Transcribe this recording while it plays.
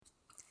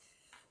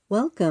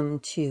Welcome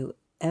to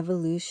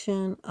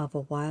Evolution of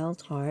a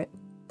Wild Heart,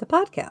 the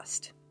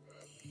podcast,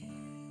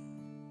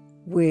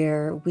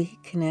 where we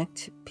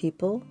connect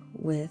people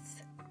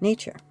with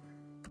nature.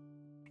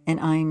 And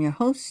I am your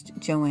host,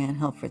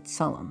 Joanne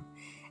Helfrich-Sullum.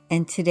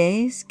 And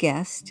today's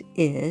guest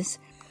is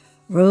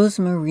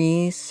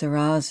Rosemarie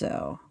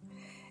Serrazzo,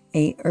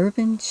 a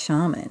urban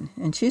shaman.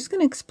 And she's going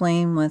to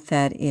explain what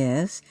that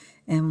is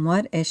and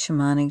what a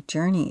shamanic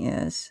journey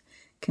is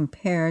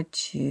compared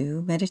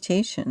to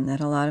meditation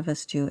that a lot of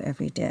us do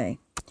every day.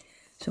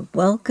 So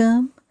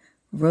welcome,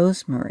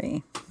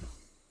 Rosemarie.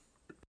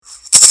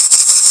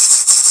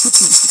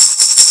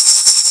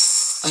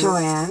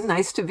 Joanne,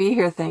 nice to be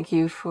here. Thank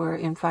you for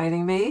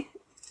inviting me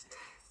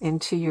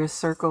into your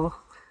circle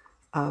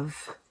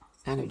of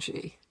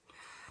energy.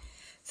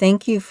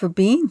 Thank you for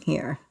being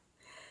here.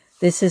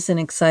 This is an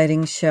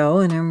exciting show,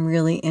 and I'm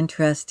really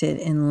interested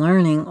in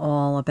learning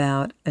all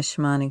about a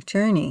shamanic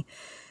journey.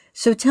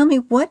 So tell me,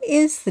 what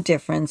is the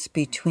difference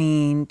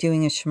between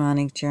doing a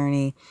shamanic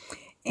journey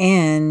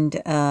and,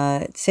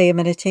 say, a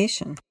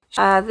meditation?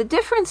 The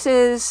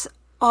differences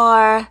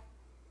are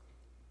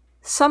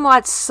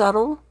somewhat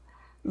subtle,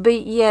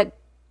 but yet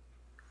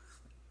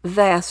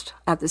vast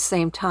at the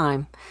same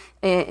time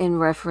in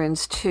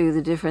reference to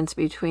the difference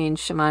between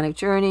shamanic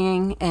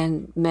journeying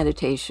and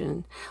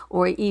meditation,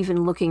 or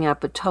even looking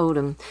up a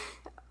totem.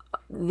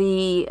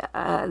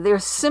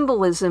 There's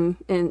symbolism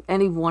in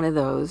any one of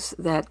those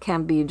that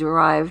can be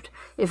derived.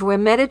 If we're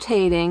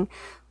meditating,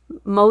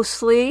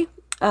 mostly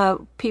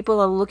people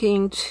are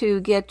looking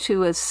to get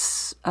to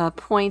a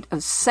point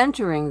of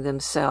centering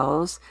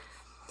themselves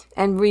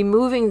and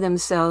removing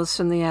themselves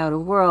from the outer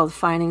world,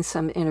 finding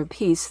some inner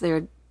peace. There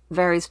are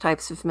various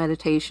types of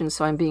meditation,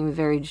 so I'm being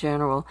very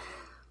general.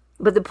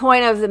 But the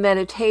point of the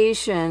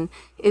meditation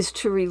is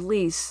to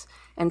release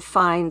and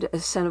find a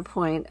center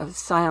point of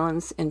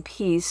silence and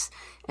peace,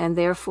 and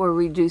therefore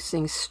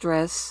reducing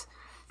stress.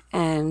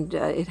 And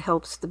it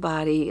helps the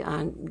body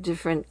on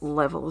different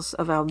levels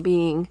of our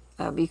being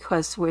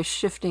because we're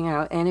shifting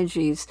our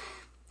energies.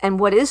 And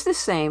what is the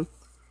same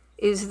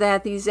is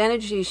that these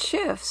energy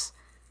shifts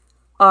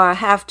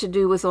have to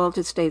do with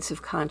altered states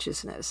of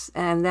consciousness.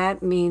 And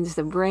that means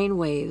the brain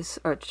waves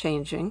are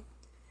changing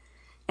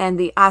and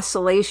the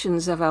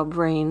oscillations of our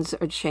brains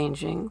are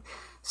changing.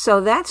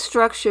 So that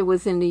structure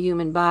within the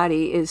human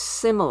body is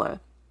similar,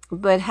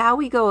 but how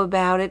we go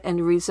about it and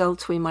the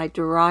results we might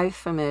derive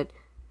from it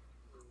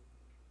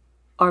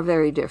are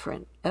very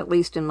different, at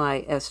least in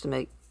my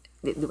estimate,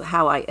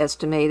 how I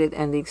estimate it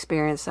and the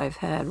experience I've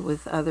had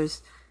with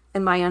others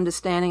and my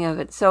understanding of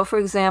it. So, for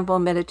example,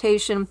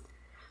 meditation,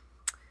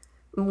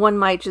 one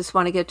might just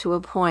want to get to a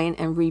point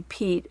and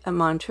repeat a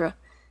mantra.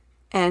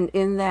 And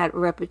in that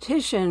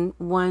repetition,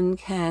 one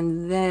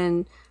can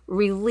then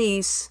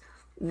release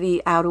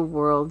the outer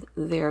world,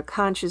 their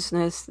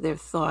consciousness, their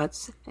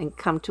thoughts, and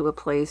come to a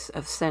place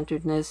of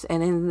centeredness.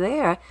 And in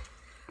there,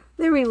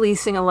 they're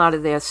releasing a lot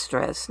of their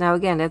stress. Now,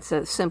 again, that's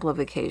a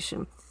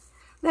simplification.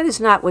 That is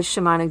not what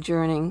shamanic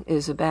journeying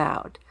is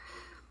about.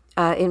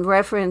 In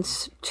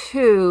reference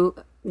to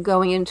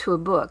going into a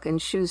book and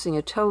choosing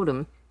a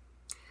totem,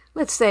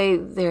 let's say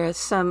there are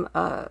some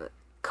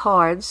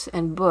cards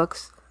and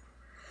books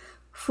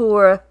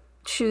for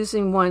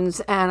choosing one's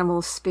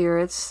animal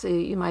spirits.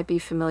 You might be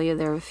familiar.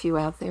 There are a few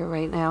out there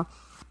right now.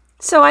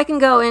 So I can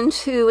go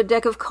into a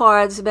deck of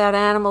cards about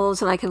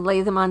animals and I can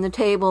lay them on the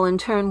table and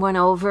turn one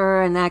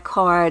over, and that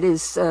card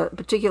is a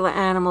particular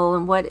animal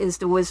and what is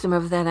the wisdom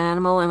of that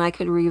animal, and I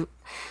could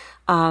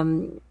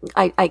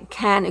I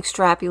can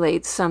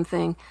extrapolate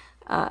something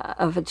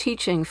of a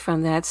teaching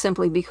from that,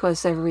 simply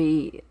because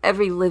every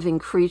living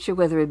creature,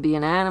 whether it be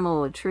an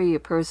animal, a tree, a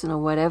person, or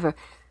whatever,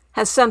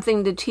 has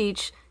something to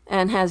teach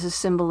and has a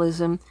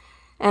symbolism,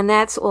 and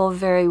that's all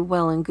very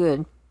well and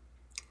good.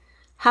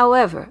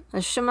 However, a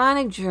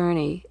shamanic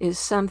journey is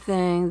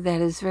something that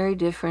is very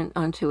different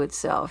unto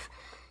itself.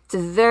 It's a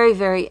very,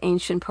 very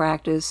ancient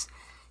practice.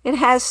 It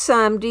has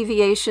some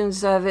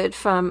deviations of it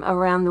from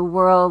around the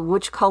world.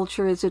 Which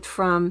culture is it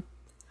from?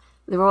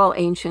 They're all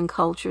ancient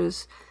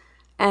cultures.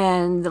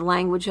 And the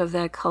language of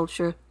that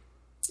culture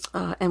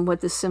and what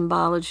the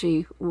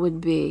symbology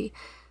would be.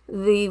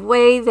 The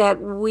way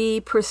that we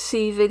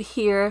perceive it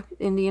here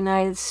in the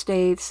United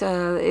States,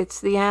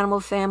 it's the animal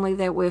family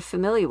that we're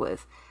familiar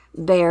with.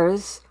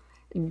 Bears,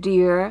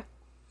 deer,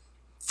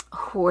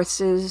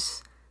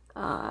 horses,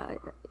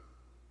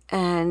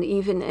 and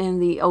even in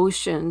the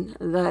ocean,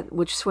 that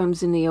which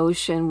swims in the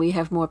ocean, we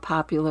have more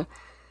popular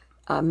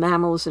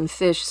mammals and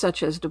fish,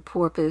 such as the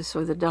porpoise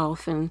or the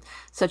dolphin,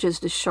 such as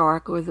the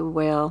shark or the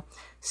whale.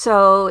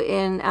 So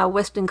in our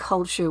Western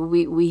culture,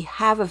 we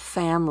have a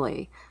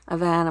family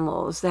of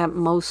animals that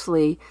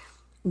mostly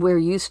we're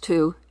used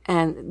to,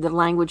 and the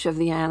language of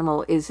the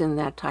animal is in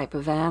that type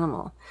of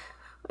animal.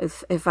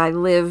 If I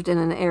lived in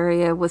an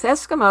area with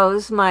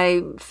Eskimos,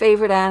 my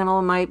favorite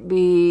animal might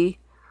be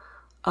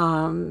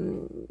a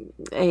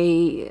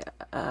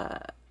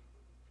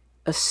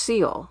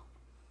seal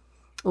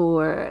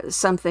or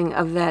something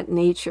of that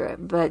nature,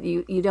 but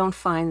you don't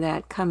find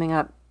that coming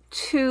up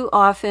too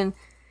often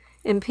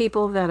in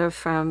people that are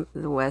from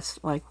the West,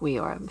 like we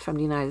are, from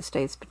the United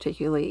States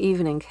particularly,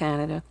 even in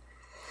Canada.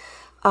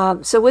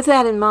 So with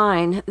that in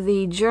mind,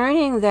 the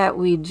journeying that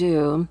we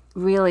do,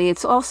 really,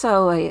 it's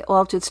also an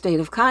altered state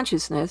of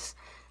consciousness.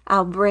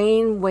 Our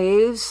brain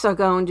waves are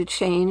going to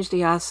change.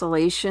 The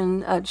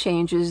oscillation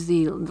changes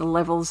the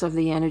levels of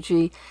the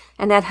energy,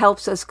 and that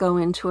helps us go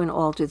into an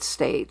altered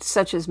state,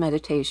 such as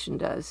meditation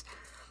does.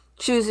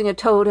 Choosing a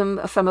totem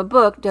from a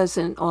book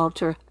doesn't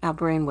alter our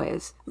brain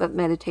waves, but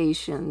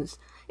meditations,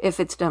 if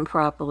it's done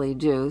properly,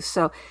 do.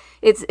 So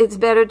it's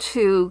better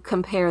to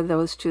compare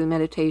those two,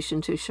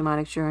 meditation to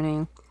shamanic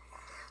journeying.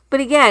 But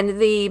again,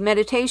 the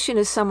meditation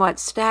is somewhat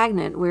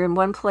stagnant. We're in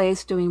one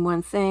place doing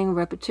one thing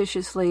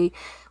repetitiously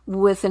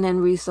with an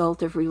end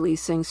result of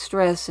releasing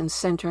stress and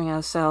centering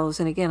ourselves.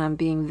 And again, I'm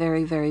being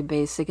very, very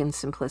basic and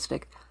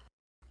simplistic.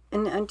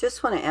 And I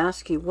just want to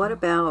ask you, what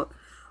about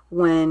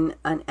when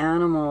an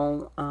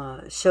animal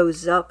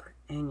shows up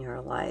in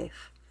your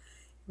life,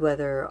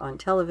 whether on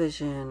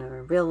television or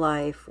in real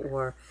life,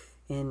 or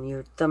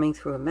you're thumbing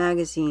through a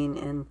magazine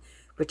and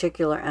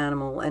particular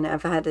animal? And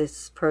I've had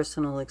this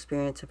personal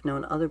experience, I've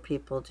known other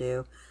people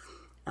do,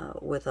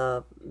 with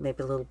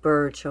maybe a little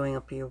bird showing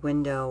up at your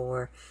window,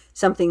 or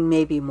something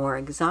maybe more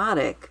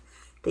exotic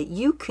that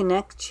you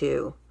connect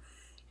to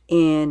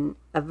in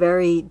a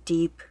very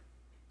deep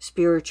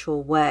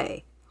spiritual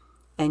way.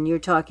 And you're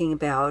talking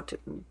about,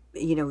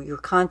 your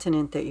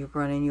continent that you're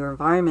born in, your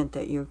environment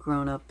that you've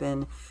grown up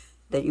in,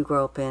 that you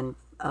grow up in.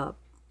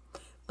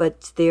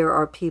 But there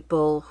are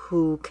people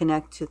who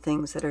connect to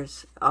things that are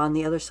on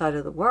the other side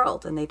of the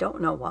world, and they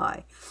don't know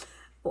why.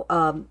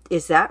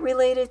 Is that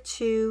related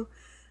to,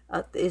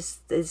 is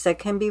that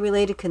can be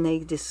related? Can they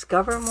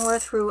discover more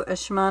through a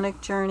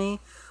shamanic journey?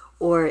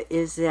 Or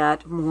is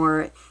that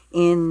more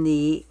in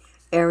the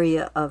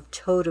area of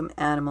totem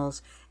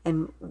animals?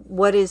 And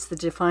what is the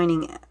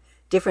defining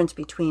difference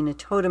between a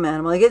totem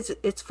animal? Like,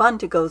 it's fun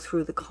to go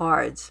through the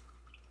cards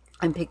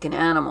and pick an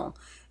animal.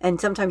 And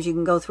sometimes you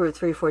can go through it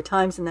 3 or 4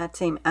 times and that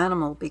same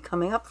animal will be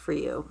coming up for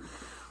you.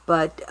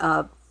 But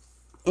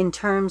in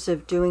terms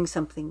of doing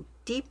something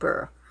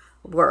deeper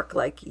work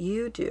like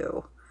you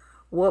do,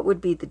 what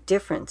would be the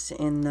difference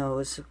in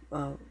those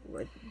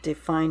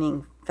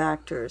defining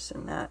factors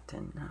in that?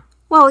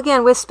 Well,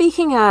 again, we're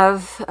speaking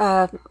of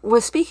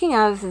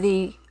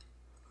the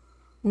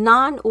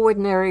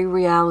non-ordinary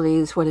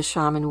realities, what a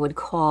shaman would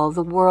call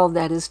the world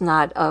that is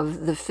not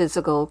of the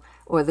physical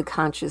or the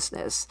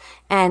consciousness.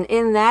 And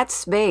in that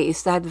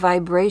space, that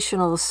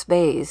vibrational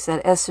space,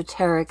 that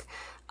esoteric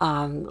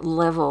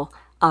level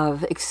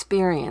of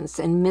experience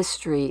and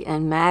mystery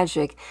and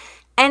magic,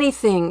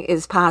 anything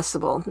is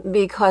possible,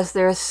 because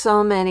there are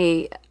so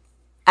many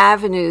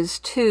avenues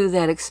to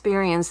that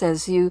experience.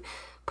 As you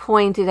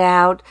pointed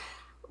out,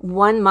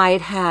 one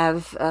might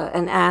have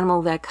an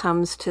animal that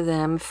comes to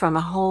them from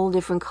a whole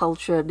different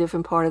culture, a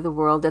different part of the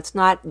world, that's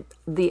not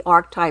the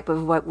archetype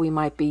of what we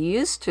might be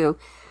used to,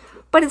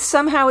 but it's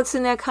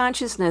in their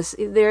consciousness.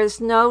 There's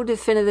no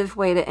definitive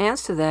way to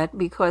answer that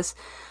because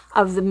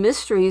of the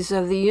mysteries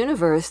of the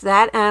universe.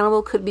 That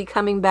animal could be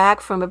coming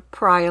back from a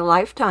prior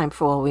lifetime,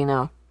 for all we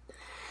know.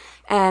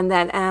 And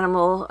that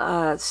animal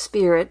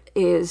spirit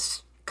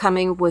is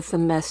coming with a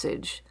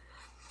message.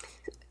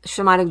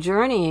 Shamanic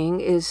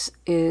journeying is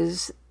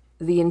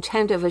the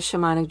intent of a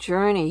shamanic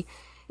journey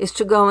is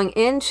to going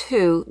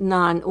into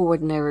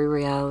non-ordinary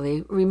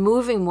reality,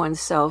 removing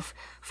oneself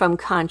from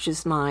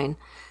conscious mind.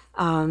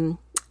 And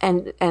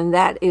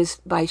that is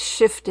by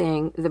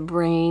shifting the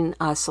brain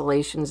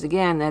oscillations.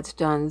 Again, that's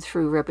done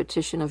through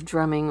repetition of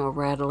drumming or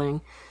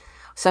rattling,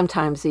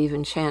 sometimes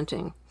even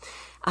chanting.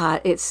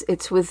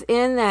 It's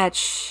within that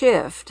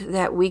shift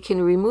that we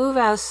can remove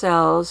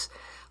ourselves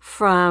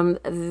from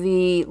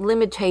the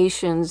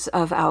limitations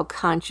of our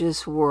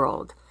conscious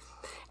world.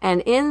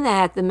 And in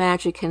that, the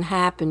magic can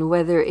happen,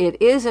 whether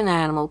it is an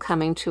animal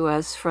coming to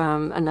us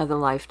from another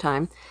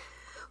lifetime,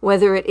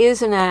 whether it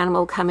is an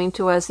animal coming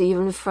to us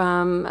even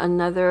from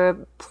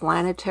another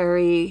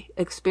planetary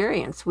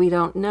experience. We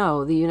don't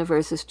know. The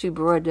universe is too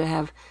broad to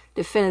have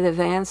definitive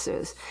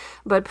answers.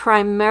 But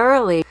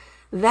primarily,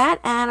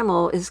 that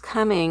animal is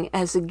coming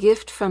as a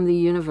gift from the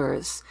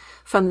universe,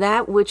 from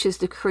that which is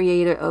the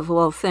creator of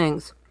all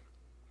things.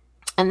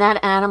 And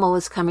that animal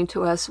is coming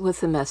to us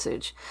with a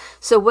message.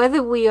 So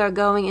whether we are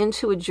going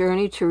into a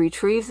journey to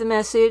retrieve the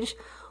message,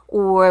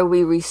 or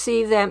we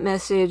receive that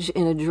message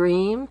in a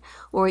dream,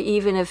 or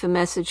even if a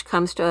message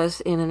comes to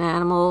us in an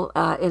animal,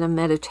 in a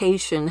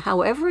meditation,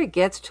 however it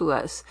gets to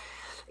us,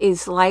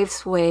 is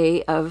life's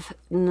way of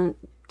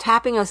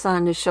tapping us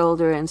on the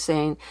shoulder and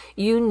saying,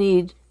 you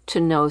need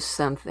to know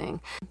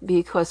something,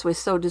 because we're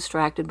so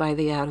distracted by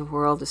the outer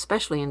world,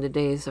 especially in the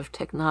days of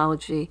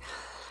technology.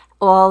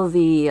 All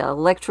the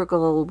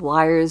electrical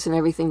wires and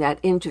everything that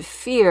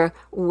interfere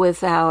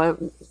with our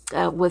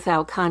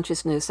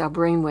consciousness, our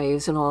brain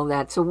waves and all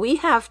that. So we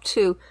have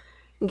to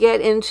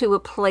get into a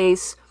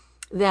place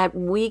that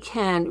we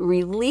can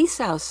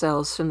release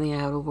ourselves from the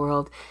outer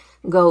world,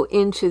 go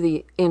into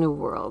the inner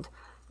world.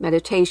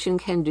 Meditation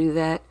can do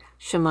that.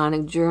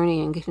 Shamanic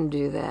journeying can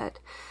do that.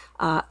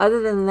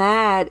 Other than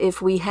that,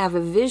 if we have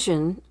a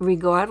vision,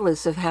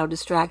 regardless of how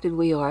distracted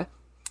we are,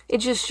 it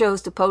just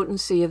shows the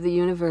potency of the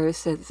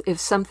universe. That if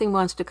something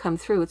wants to come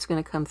through, it's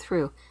going to come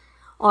through.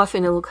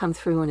 Often it will come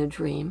through in a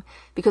dream,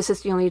 because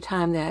it's the only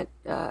time that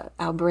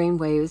our brain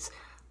waves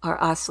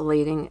are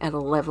oscillating at a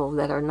level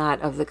that are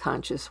not of the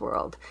conscious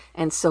world.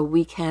 And so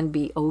we can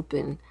be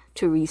open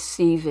to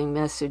receiving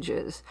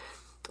messages.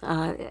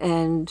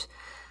 And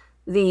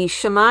the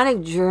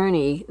shamanic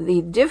journey,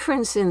 the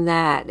difference in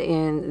that,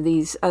 in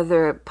these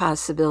other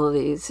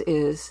possibilities,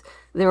 is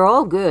they're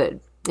all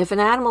good. If an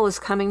animal is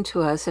coming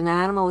to us, an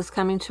animal is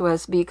coming to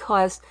us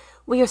because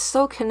we are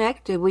so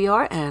connected. We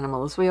are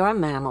animals. We are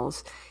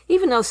mammals.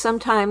 Even though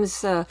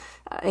sometimes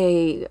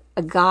a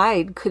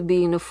guide could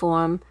be in the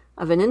form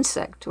of an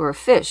insect or a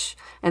fish,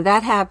 and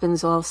that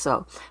happens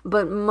also.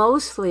 But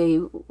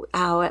mostly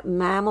our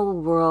mammal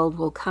world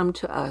will come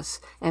to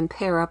us and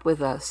pair up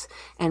with us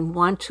and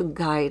want to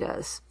guide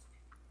us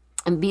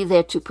and be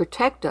there to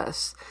protect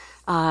us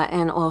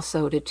and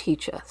also to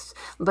teach us.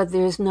 But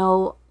there's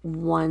no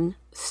one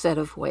set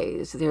of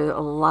ways. There are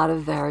a lot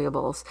of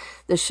variables.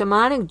 The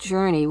shamanic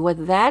journey,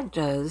 what that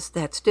does,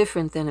 that's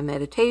different than a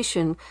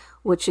meditation,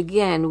 which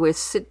again, we're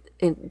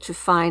to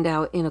find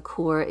out in a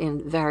core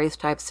in various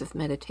types of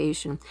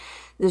meditation.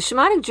 The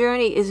shamanic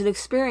journey is an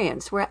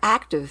experience. We're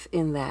active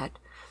in that.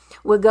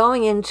 We're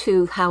going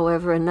into,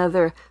 however,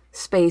 another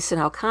space in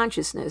our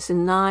consciousness,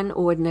 in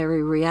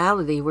non-ordinary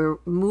reality. We're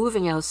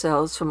moving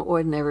ourselves from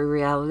ordinary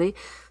reality.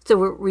 So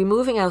we're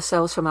removing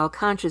ourselves from our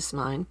conscious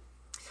mind.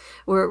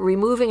 We're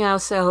removing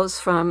ourselves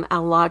from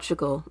our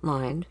logical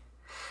mind.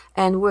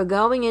 And we're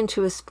going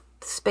into a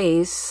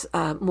space,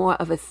 more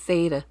of a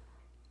theta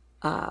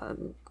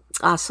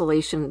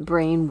oscillation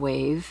brain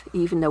wave,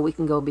 even though we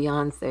can go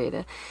beyond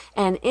theta.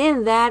 And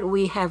in that,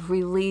 we have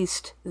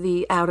released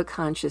the outer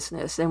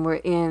consciousness, and we're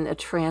in a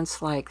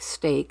trance-like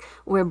state.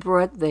 We're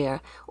brought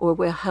there, or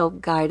we're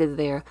helped guided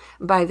there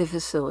by the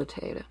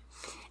facilitator.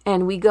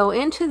 And we go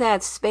into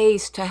that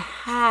space to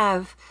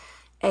have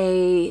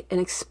an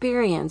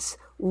experience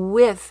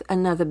with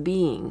another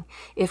being.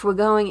 If we're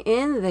going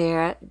in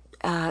there,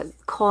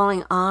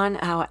 calling on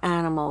our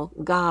animal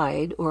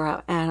guide or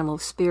our animal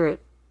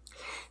spirit,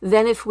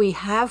 then if we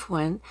have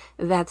one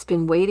that's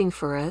been waiting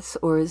for us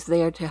or is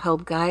there to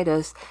help guide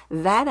us,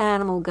 that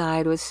animal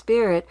guide or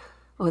spirit,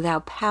 or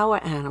that power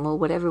animal,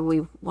 whatever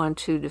we want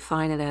to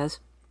define it as,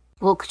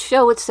 will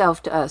show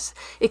itself to us.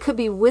 It could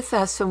be with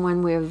us from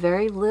when we're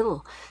very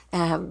little,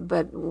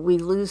 but we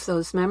lose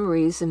those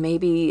memories, and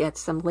maybe at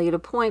some later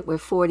point, we're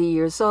 40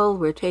 years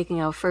old, we're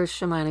taking our first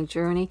shamanic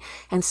journey,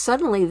 and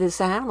suddenly this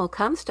animal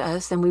comes to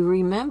us, and we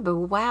remember,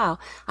 wow,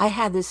 I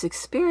had this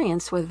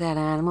experience with that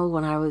animal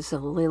when I was a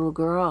little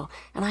girl,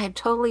 and I had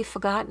totally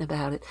forgotten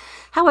about it.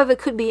 However, it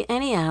could be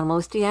any animal.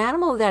 It's the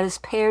animal that is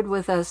paired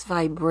with us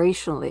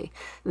vibrationally,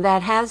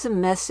 that has a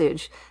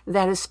message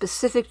that is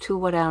specific to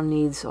what our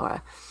needs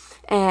are.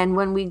 And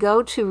when we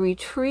go to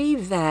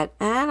retrieve that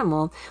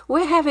animal,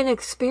 we're having an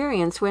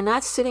experience. We're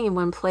not sitting in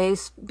one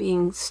place,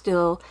 being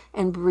still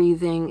and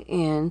breathing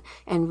in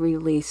and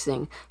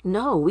releasing.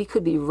 No, we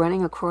could be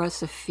running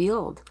across a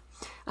field.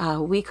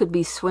 We could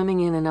be swimming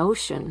in an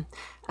ocean.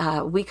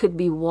 We could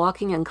be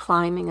walking and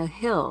climbing a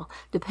hill.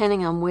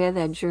 Depending on where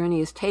that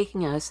journey is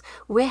taking us,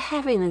 we're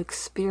having an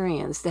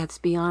experience that's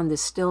beyond the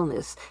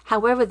stillness.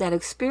 However, that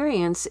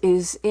experience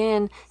is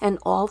in an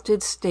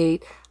altered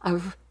state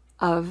of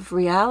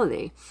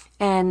reality.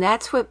 And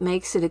that's what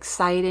makes it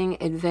exciting,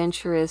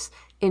 adventurous,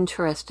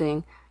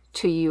 interesting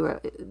to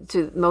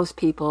most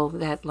people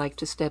that like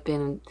to step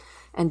in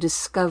and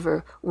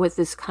discover what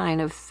this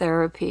kind of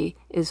therapy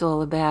is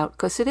all about.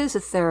 Because it is a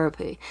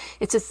therapy.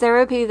 It's a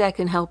therapy that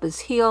can help us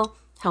heal,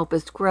 help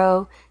us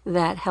grow,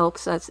 that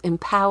helps us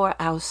empower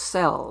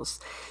ourselves.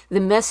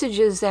 The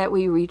messages that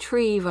we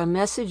retrieve are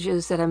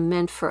messages that are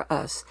meant for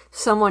us.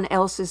 Someone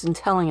else isn't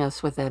telling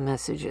us what that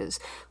message is.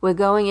 We're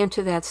going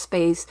into that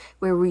space,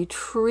 we're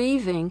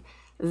retrieving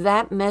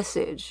that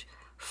message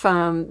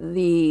from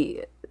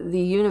the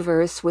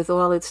universe with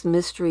all its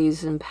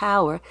mysteries and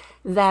power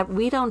that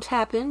we don't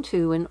tap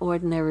into in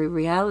ordinary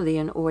reality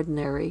and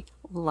ordinary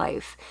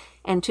life.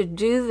 And to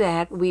do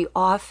that, we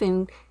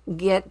often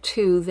get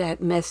to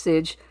that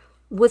message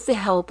with the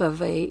help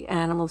of an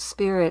animal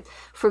spirit.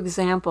 For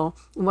example,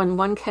 when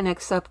one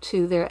connects up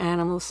to their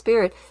animal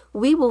spirit,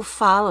 we will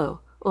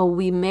follow, or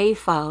we may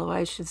follow,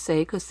 I should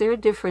say, because there are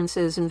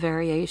differences and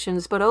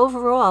variations, but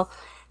overall,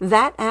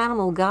 that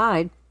animal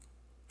guide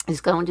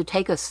is going to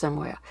take us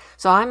somewhere.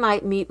 So I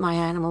might meet my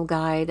animal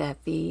guide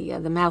at the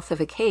mouth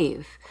of a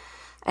cave,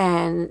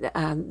 and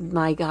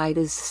my guide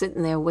is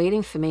sitting there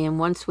waiting for me, and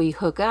once we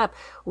hook up,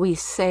 we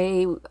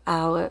say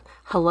our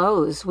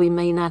hellos. We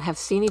may not have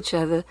seen each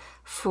other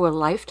for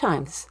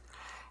lifetimes,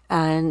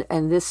 and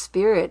this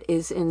spirit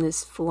is in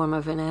this form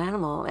of an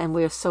animal, and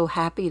we're so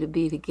happy to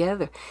be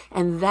together.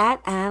 And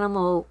that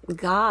animal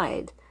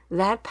guide,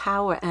 that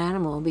power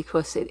animal,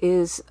 because it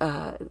is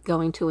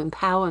going to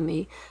empower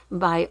me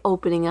by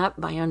opening up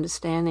my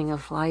understanding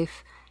of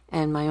life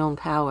and my own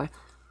power.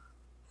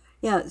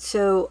 Yeah,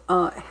 so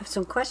I have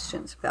some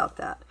questions about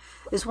that.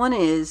 This one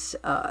is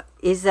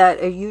that,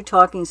 are you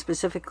talking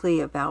specifically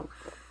about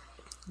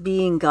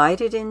being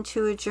guided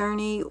into a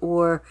journey,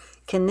 or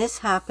can this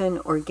happen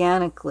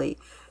organically?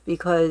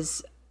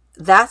 Because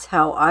that's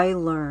how I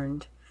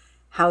learned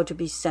how to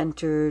be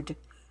centered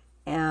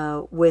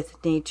with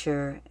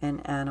nature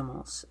and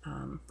animals.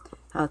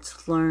 How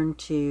it's learned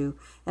to,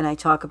 and I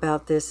talk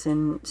about this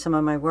in some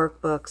of my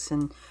workbooks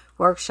and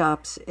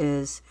workshops,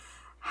 is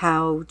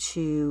how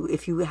to,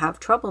 if you have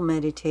trouble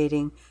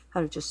meditating,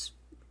 how to just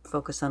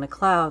focus on a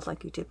cloud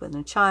like you did with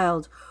a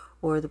child,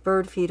 or the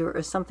bird feeder,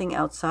 or something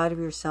outside of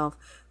yourself,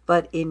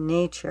 but in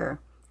nature,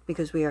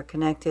 because we are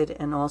connected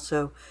and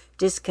also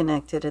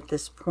disconnected at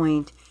this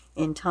point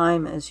in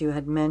time, as you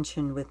had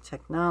mentioned with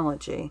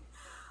technology,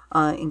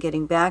 and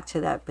getting back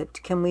to that.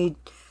 But can we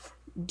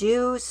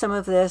do some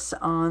of this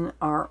on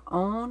our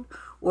own,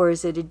 or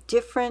is it a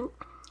different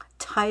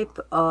type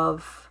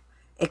of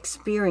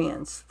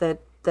experience that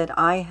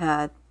I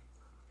had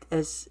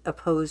as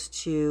opposed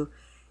to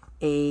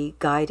a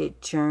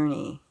guided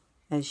journey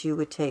as you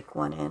would take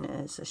one in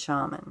as a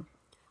shaman?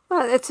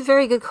 Well, it's a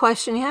very good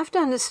question. You have to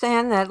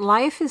understand that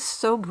life is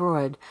so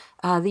broad.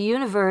 The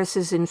universe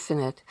is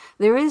infinite.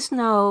 There is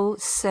no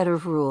set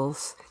of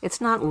rules. It's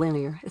not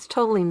linear. It's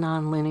totally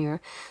non-linear.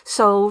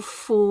 So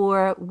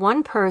for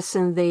one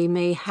person, they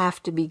may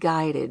have to be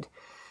guided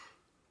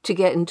to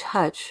get in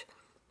touch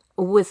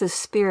with a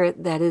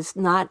spirit that is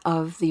not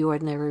of the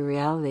ordinary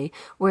reality,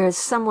 whereas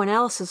someone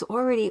else is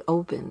already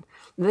open.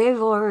 They're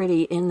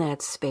already in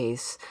that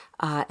space,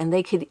 and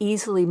they could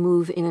easily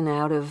move in and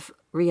out of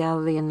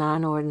reality and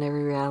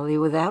non-ordinary reality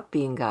without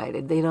being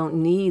guided. They don't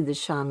need the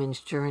shaman's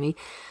journey.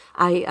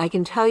 I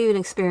can tell you an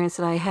experience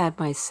that I had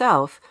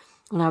myself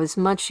when I was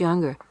much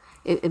younger.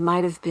 It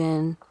might have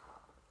been,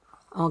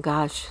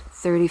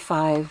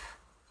 35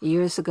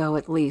 years ago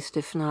at least,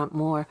 if not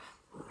more.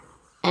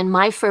 And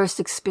my first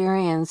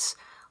experience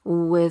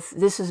with,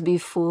 this is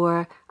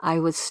before I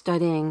was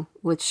studying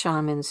with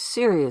shamans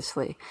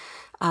seriously.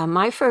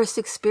 My first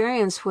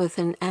experience with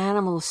an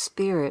animal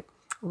spirit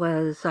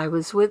was, I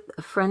was with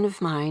a friend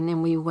of mine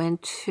and we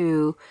went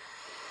to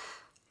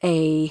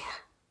it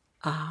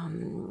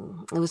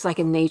was like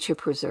a nature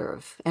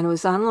preserve, and it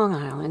was on Long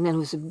Island, and it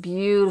was a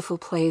beautiful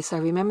place. I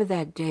remember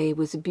that day. It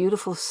was a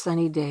beautiful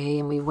sunny day,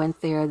 and we went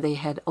there. They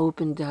had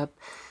opened up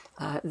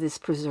this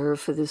preserve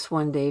for this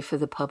one day for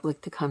the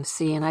public to come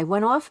see, and I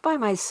went off by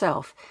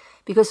myself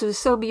because it was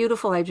so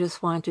beautiful. I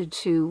just wanted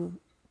to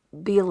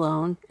be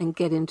alone and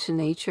get into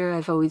nature.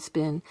 I've always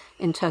been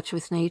in touch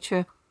with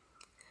nature,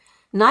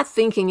 not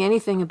thinking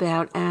anything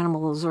about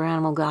animals or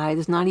animal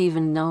guides, not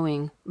even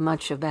knowing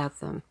much about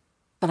them.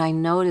 But I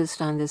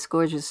noticed on this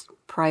gorgeous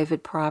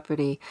private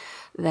property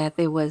that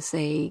there was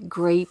a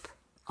grape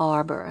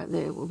arbor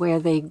where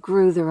they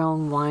grew their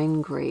own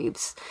wine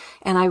grapes.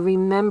 And I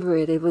remember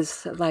it. It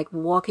was like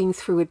walking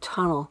through a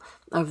tunnel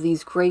of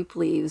these grape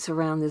leaves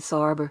around this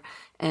arbor.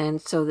 And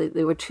so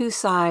there were two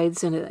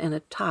sides and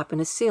a top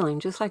and a ceiling,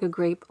 just like a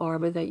grape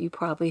arbor that you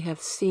probably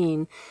have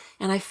seen.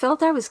 And I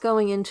felt I was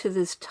going into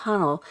this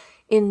tunnel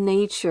in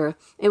nature.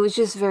 It was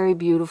just very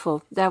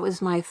beautiful. That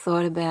was my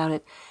thought about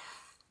it.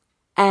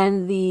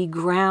 And the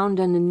ground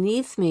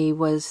underneath me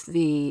was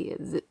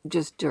the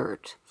just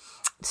dirt.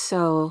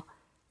 So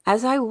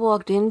as I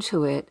walked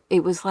into it,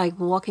 it was like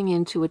walking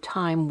into a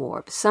time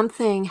warp.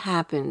 Something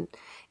happened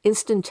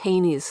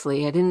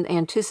instantaneously. I didn't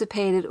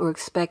anticipate it or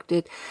expect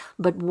it,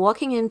 but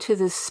walking into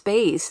this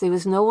space, there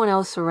was no one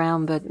else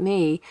around but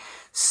me.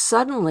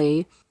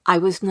 Suddenly, I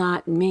was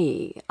not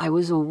me. I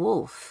was a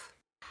wolf.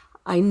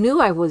 I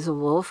knew I was a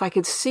wolf. I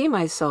could see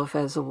myself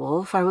as a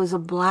wolf. I was a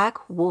black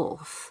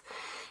wolf.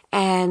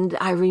 And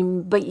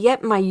but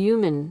yet my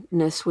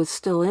humanness was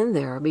still in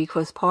there,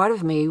 because part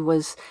of me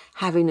was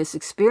having this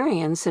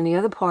experience and the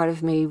other part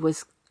of me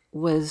was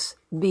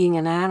being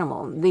an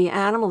animal. The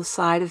animal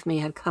side of me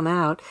had come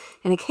out,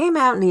 and it came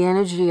out in the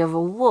energy of a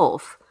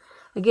wolf.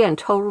 Again,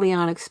 totally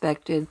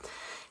unexpected.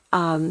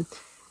 What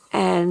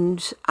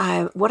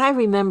I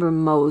remember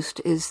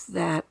most is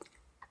that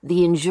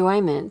the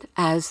enjoyment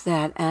as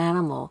that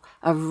animal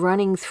of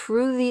running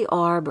through the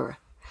arbor.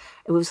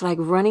 It was like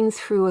running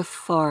through a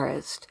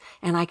forest,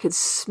 and I could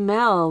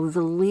smell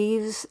the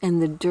leaves and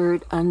the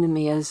dirt under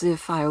me as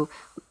if I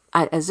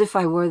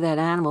were that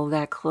animal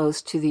that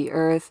close to the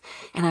earth.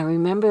 And I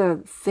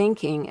remember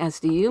thinking, as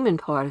the human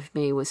part of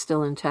me was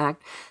still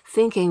intact,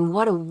 thinking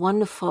what a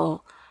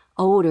wonderful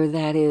odor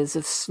that is,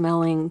 of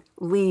smelling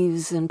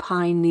leaves and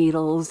pine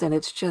needles, and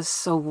it's just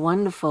so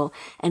wonderful,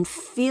 and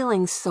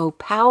feeling so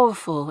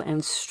powerful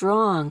and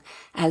strong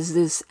as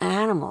this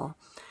animal.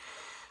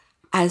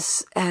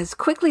 As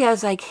quickly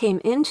as I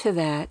came into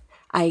that,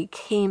 I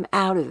came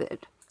out of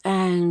it,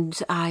 and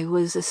I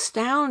was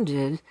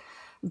astounded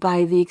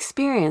by the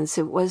experience.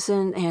 It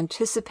wasn't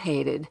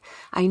anticipated.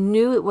 I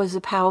knew it was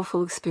a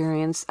powerful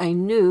experience. I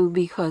knew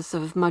because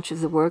of much of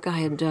the work I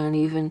had done,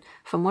 even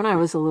from when I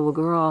was a little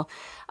girl.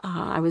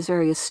 I was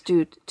very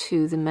astute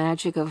to the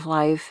magic of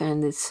life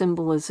and the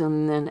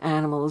symbolism and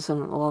animals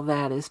and all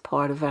that is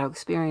part of our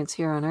experience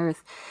here on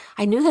Earth.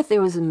 I knew that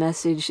there was a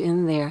message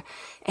in there,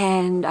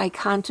 and I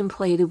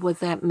contemplated what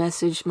that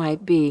message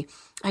might be.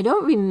 I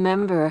don't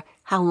remember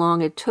how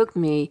long it took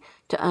me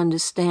to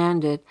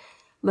understand it,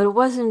 but it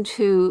wasn't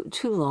too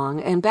long.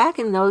 And back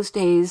in those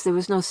days, there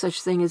was no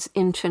such thing as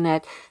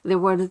internet. There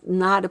were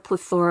not a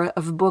plethora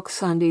of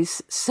books on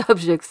these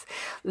subjects.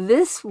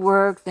 This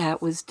work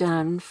that was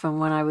done from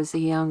when I was a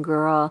young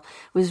girl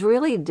was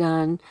really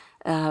done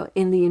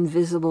in the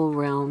invisible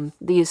realm,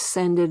 the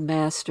ascended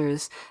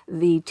masters,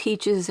 the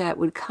teachers that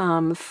would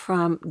come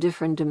from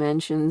different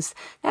dimensions.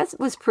 That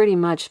was pretty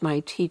much my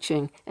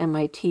teaching and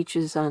my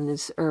teachers on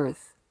this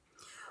earth.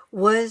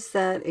 Was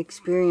that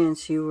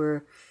experience you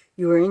were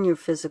in your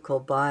physical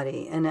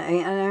body? And I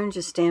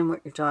understand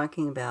what you're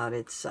talking about.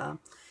 It's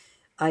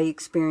I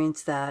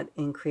experienced that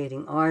in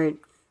creating art.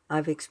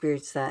 I've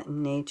experienced that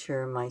in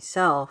nature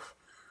myself,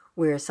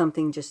 where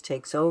something just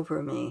takes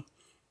over me,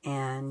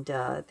 and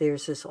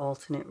there's this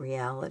alternate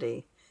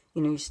reality.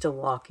 You're still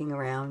walking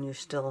around, you're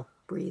still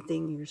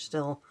breathing, you're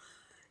still,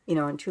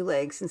 on two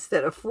legs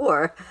instead of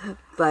four,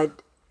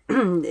 but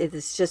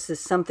it's just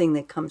this something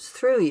that comes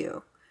through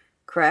you.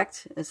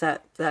 Correct? Is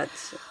that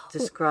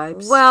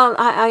describes? Well,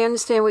 I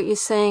understand what you're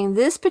saying.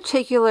 This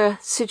particular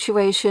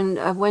situation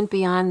went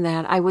beyond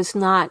that. I was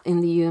not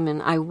in the human.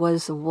 I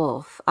was a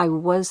wolf. I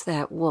was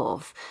that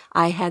wolf.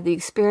 I had the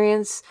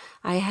experience.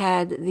 I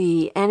had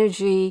the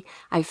energy.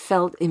 I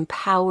felt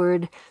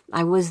empowered.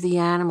 I was the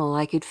animal.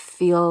 I could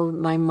feel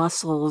my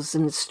muscles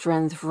and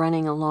strength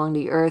running along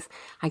the earth.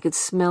 I could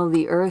smell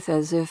the earth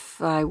as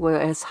if I were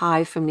as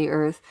high from the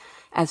earth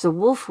as a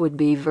wolf would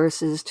be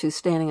versus to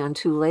standing on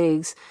two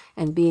legs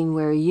and being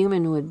where a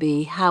human would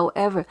be.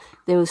 However,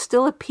 there was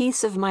still a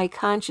piece of my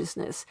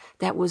consciousness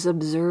that was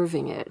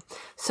observing it.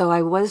 So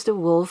I was the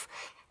wolf,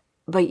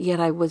 but yet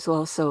I was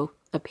also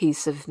a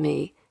piece of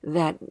me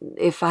that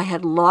if I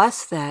had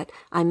lost that,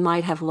 I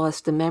might have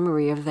lost the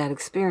memory of that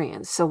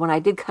experience. So when I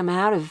did come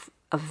out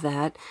of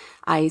that,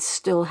 I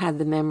still had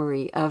the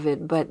memory of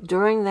it. But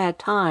during that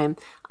time,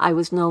 I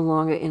was no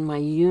longer in my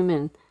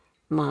human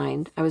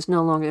mind. I was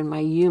no longer in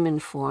my human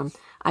form.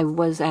 I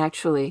was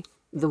actually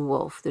the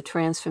wolf, the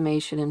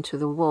transformation into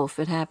the wolf.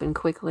 It happened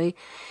quickly.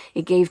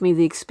 It gave me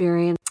the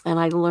experience, and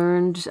I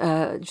learned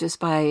just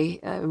by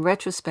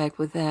retrospect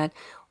with that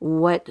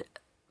what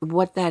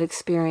that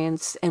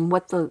experience and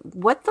what the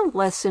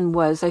lesson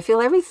was. I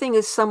feel everything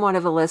is somewhat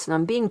of a lesson.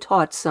 I'm being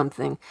taught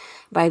something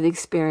by the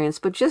experience.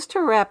 But just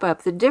to wrap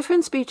up, the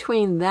difference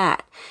between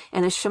that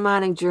and a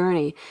shamanic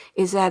journey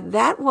is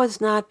that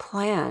was not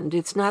planned.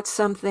 It's not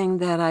something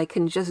that I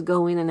can just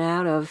go in and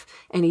out of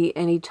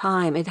any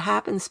time. It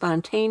happened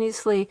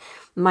spontaneously.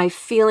 My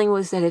feeling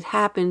was that it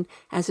happened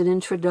as an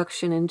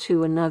introduction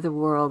into another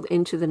world,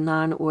 into the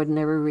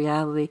non-ordinary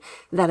reality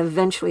that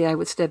eventually I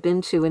would step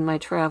into in my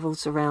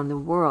travels around the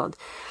world.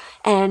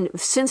 And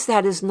since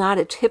that is not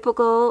a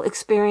typical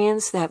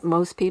experience that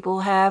most people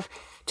have,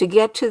 to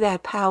get to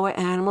that power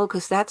animal,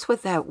 because that's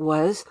what that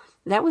was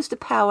the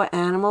power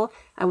animal.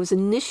 I was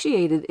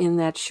initiated in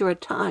that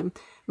short time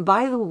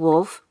by the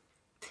wolf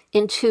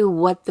into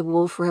what the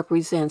wolf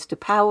represents, the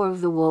power of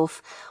the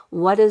wolf.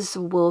 What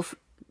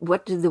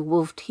did the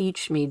wolf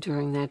teach me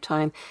during that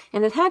time?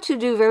 And it had to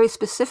do very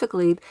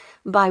specifically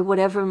by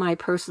whatever my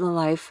personal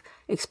life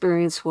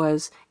experience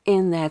was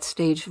in that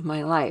stage of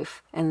my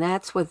life. And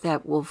that's what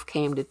that wolf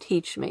came to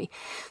teach me.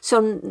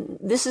 So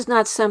this is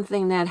not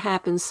something that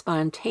happens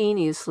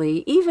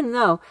spontaneously, even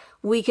though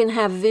we can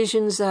have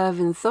visions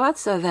of and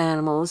thoughts of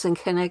animals and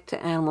connect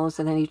to animals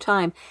at any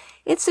time.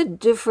 It's a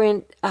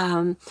different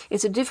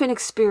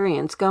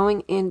experience.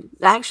 Going in,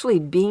 actually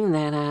being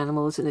that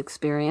animal is an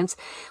experience,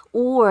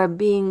 or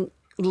being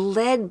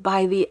led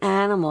by the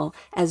animal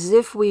as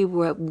if we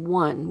were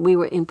one. We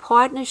were in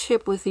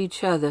partnership with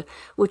each other,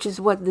 which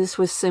is what this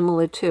was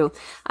similar to.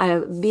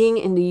 Being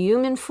in the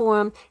human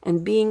form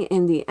and being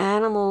in the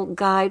animal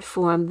guide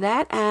form,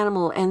 that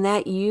animal and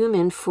that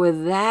human for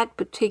that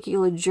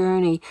particular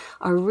journey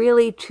are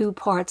really two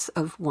parts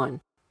of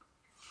one.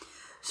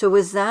 So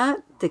was that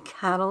the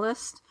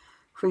catalyst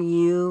for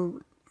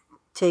you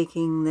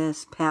taking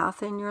this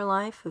path in your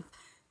life of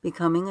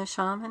becoming a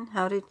shaman?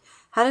 How did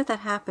that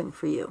happen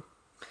for you?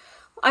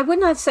 I would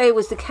not say it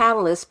was the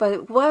catalyst, but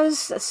it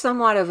was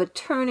somewhat of a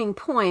turning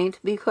point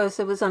because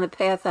it was on a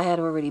path I had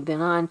already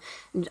been on.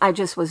 I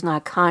just was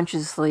not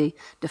consciously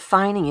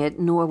defining it,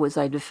 nor was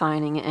I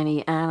defining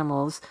any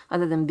animals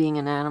other than being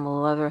an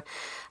animal lover.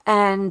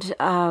 And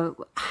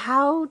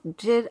how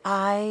did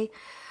I...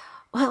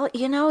 Well,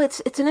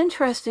 it's an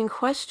interesting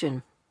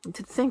question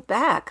to think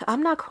back.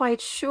 I'm not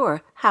quite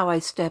sure how I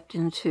stepped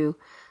into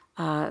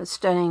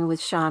studying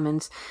with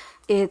shamans.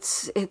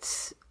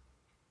 It's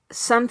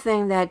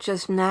something that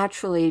just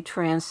naturally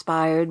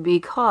transpired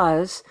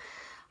because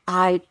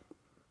I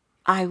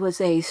I was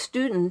a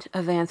student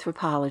of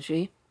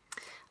anthropology.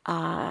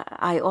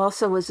 I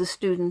also was a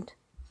student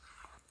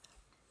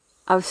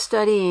of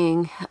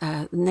studying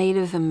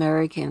Native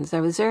Americans. I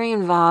was very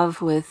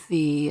involved with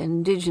the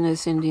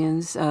indigenous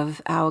Indians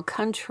of our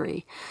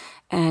country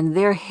and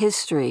their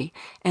history.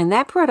 And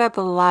that brought up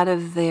a lot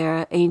of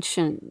their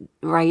ancient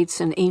rites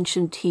and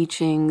ancient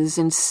teachings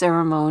and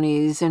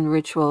ceremonies and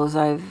rituals.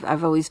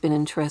 I've always been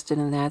interested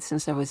in that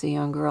since I was a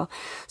young girl.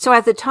 So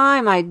at the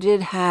time, I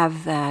did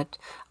have that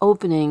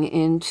opening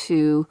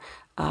into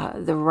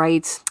the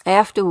rites,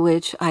 after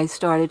which I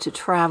started to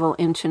travel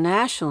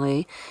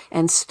internationally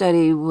and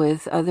study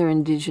with other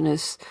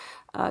indigenous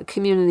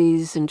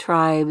communities and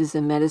tribes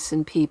and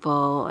medicine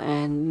people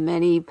and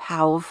many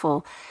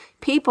powerful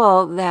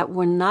people that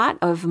were not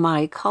of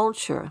my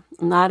culture,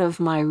 not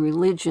of my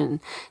religion,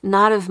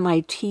 not of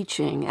my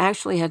teaching,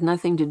 actually had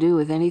nothing to do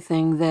with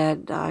anything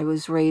that I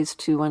was raised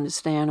to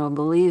understand or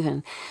believe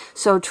in.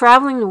 So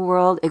traveling the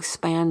world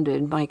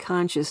expanded my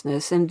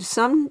consciousness, and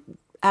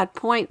at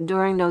point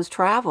during those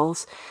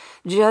travels,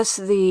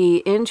 just the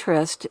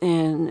interest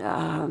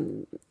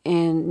in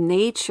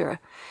nature,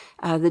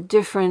 the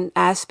different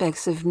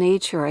aspects of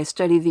nature. I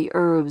studied the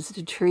herbs,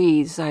 the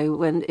trees. I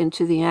went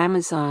into the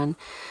Amazon.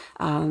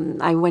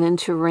 I went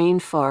into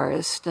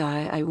rainforest.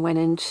 I went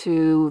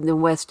into the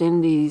West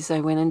Indies. I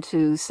went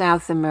into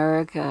South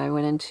America. I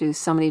went into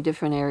so many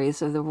different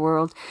areas of the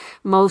world,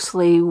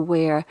 mostly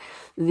where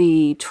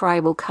the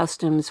tribal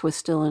customs were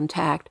still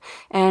intact.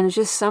 And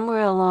just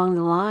somewhere along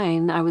the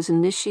line, I was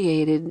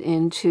initiated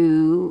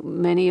into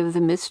many of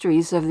the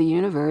mysteries of the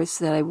universe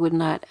that I would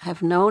not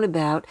have known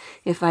about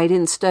if I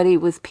didn't study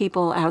with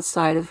people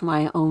outside of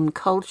my own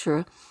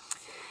culture.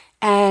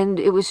 And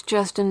it was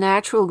just a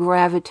natural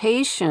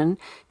gravitation,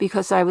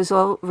 because I was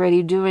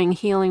already doing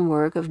healing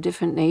work of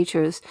different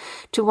natures,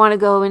 to want to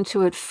go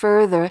into it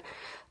further.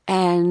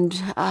 And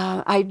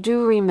I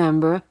do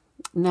remember,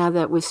 now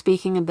that we're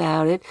speaking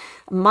about it,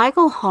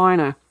 Michael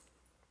Harner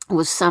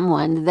was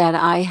someone that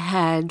I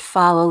had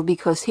followed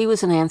because he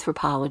was an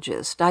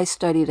anthropologist. I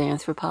studied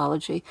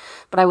anthropology,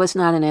 but I was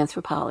not an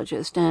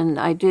anthropologist. And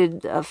I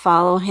did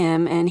follow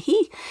him, and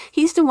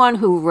he's the one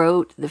who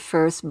wrote the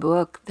first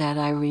book that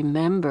I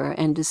remember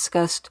and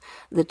discussed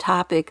the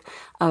topic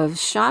of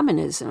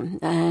shamanism.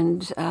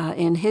 And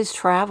in his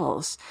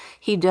travels,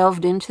 he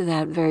delved into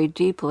that very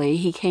deeply.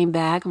 He came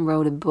back and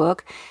wrote a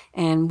book.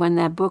 And when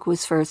that book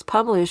was first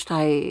published,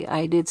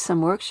 I did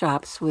some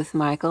workshops with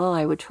Michael.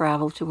 I would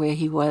travel to where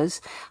he was.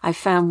 I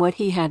found what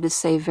he had to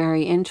say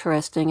very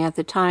interesting. At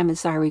the time,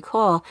 as I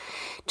recall,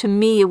 to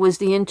me, it was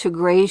the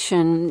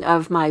integration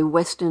of my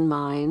Western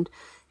mind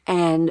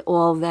and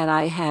all that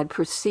I had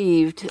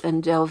perceived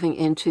and delving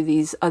into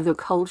these other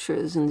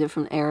cultures in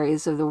different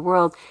areas of the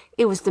world.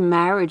 It was the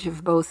marriage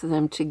of both of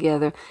them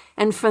together.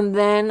 And from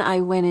then,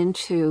 I went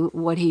into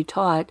what he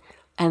taught,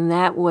 and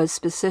that was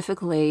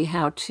specifically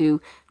how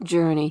to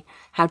journey,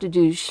 how to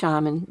do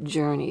shaman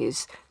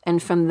journeys.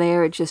 And from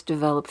there, it just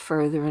developed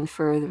further and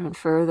further and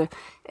further.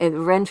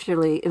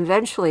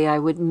 Eventually, I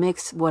would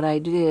mix what I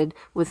did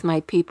with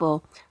my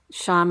people,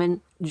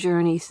 shaman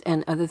journeys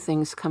and other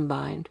things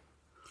combined.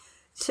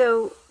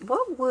 So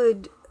what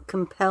would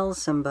compel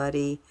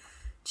somebody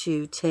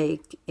to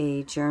take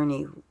a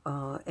journey?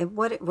 And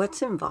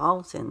what's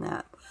involved in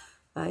that?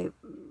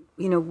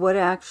 What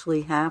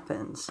actually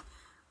happens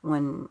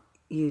when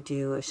you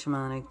do a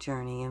shamanic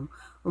journey, and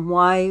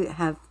why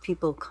have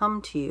people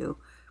come to you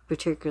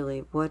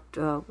particularly?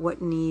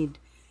 What need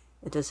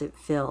does it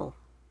fill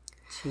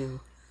to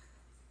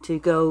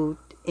go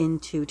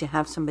into, to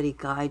have somebody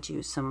guide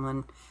you,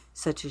 someone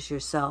such as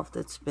yourself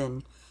that's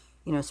been,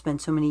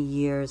 spent so many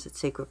years at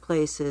sacred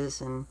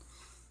places and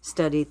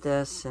studied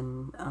this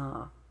and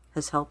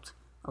has helped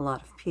a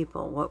lot of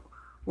people?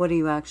 What are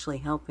you actually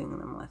helping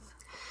them with?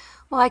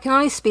 Well, I can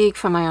only speak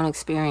from my own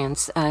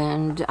experience,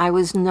 and I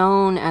was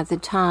known at the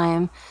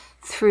time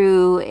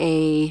through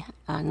a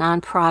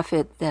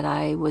nonprofit that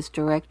I was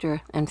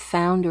director and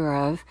founder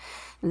of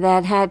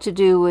that had to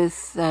do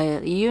with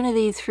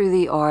unity through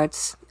the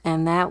arts,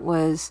 and that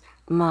was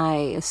my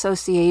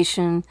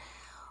association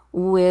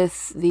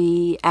with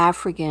the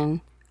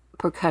African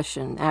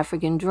percussion,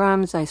 African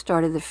drums. I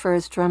started the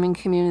first drumming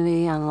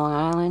community on Long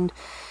Island,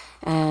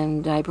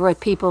 and I brought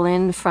people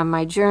in from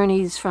my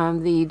journeys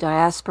from the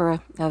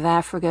diaspora of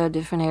Africa,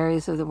 different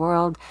areas of the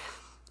world,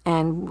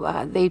 and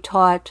they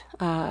taught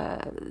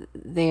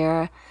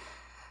their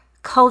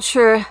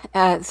culture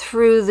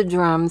through the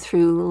drum,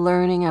 through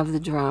learning of the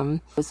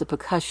drum. I was a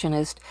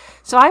percussionist,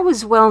 so I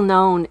was well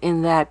known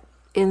in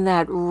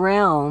that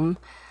realm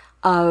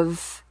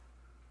of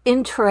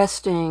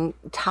interesting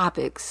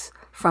topics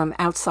from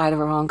outside of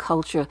our own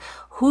culture.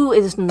 Who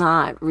is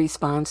not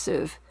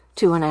responsive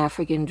to an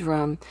African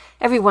drum?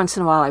 Every once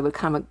in a while I would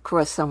come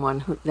across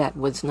someone that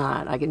was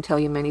not. I can tell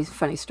you many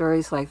funny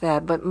stories like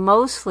that, but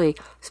mostly,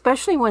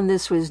 especially when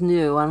this was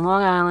new, on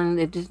Long Island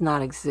it did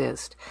not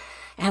exist.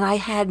 And I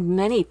had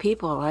many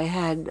people. I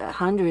had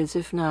hundreds,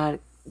 if not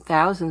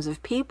thousands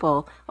of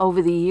people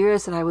over the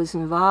years that I was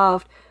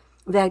involved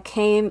that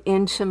came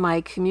into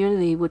my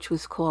community, which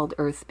was called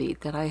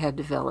Earthbeat, that I had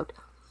developed.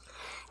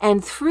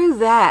 And through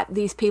that,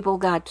 these people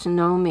got to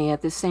know me.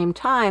 At the same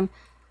time,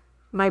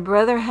 my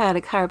brother had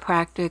a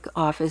chiropractic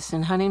office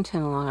in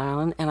Huntington, Long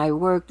Island, and I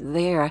worked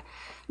there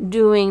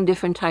doing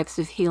different types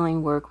of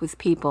healing work with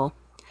people.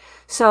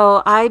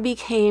 So I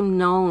became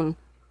known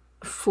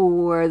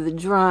for the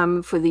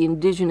drum, for the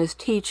indigenous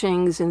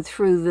teachings, and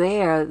through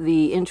there,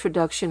 the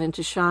introduction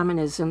into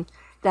shamanism.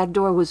 That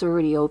door was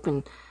already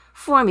open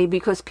for me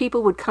because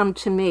people would come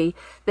to me.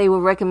 They were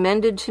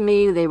recommended to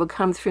me. They would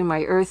come through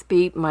my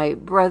Earthbeat. My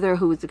brother,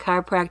 who was a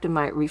chiropractor,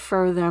 might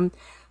refer them.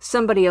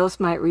 Somebody else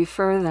might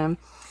refer them.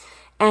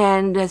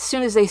 And as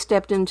soon as they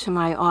stepped into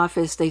my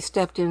office, they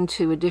stepped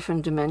into a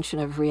different dimension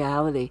of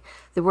reality.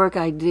 The work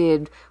I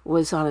did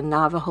was on a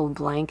Navajo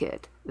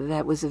blanket.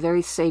 That was a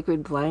very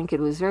sacred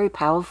blanket. It was very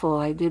powerful.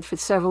 I did for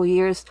several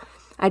years.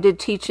 I did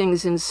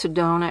teachings in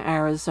Sedona,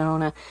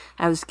 Arizona.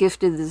 I was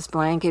gifted this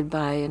blanket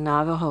by a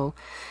Navajo.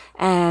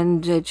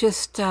 And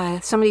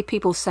so many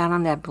people sat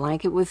on that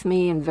blanket with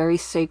me in very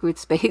sacred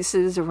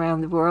spaces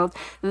around the world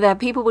that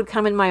people would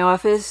come in my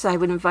office. I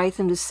would invite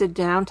them to sit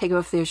down, take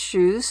off their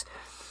shoes,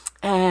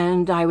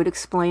 and I would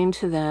explain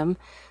to them.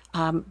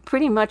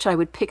 Pretty much I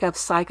would pick up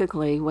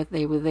psychically what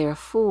they were there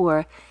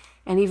for.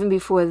 And even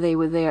before they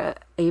were there,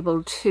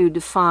 able to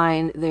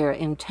define their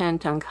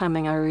intent on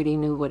coming, I already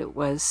knew what it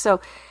was.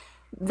 So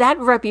that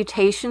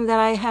reputation that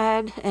I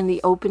had and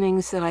the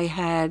openings that I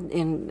had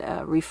in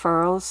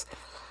referrals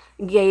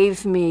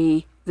gave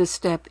me the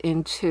step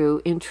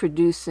into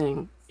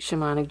introducing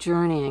shamanic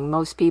journeying.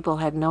 Most people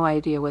had no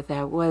idea what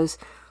that was.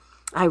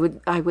 I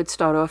would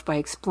start off by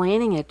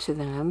explaining it to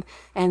them,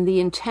 and the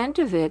intent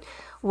of it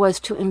was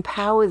to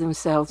empower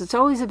themselves. It's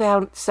always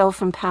about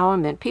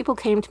self-empowerment. People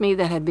came to me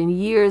that had been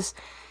years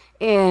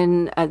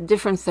in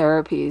different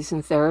therapies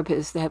and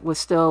therapists that were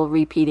still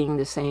repeating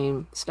the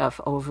same stuff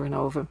over and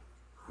over.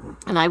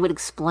 And I would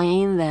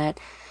explain that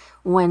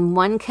when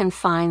one can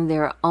find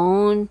their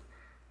own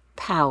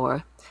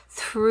power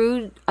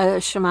through a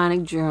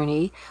shamanic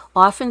journey,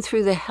 often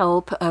through the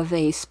help of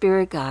a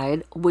spirit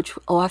guide, which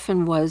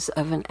often was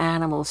of an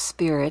animal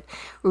spirit,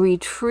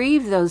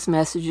 retrieve those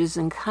messages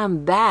and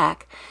come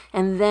back,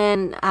 and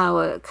then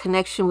our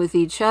connection with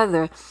each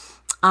other,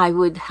 I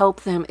would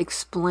help them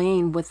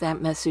explain what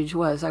that message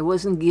was. I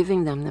wasn't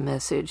giving them the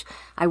message.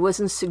 I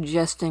wasn't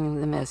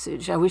suggesting the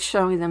message. I was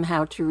showing them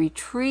how to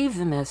retrieve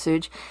the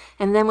message,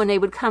 and then when they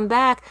would come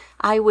back,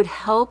 I would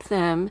help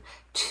them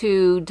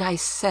to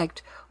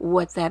dissect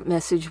what that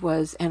message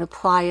was and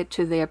apply it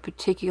to their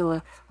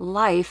particular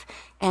life.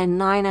 And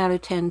 9 out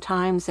of 10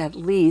 times at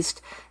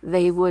least,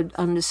 they would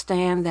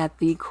understand that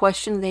the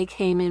question they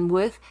came in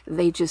with,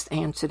 they just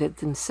answered it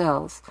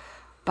themselves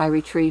by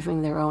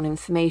retrieving their own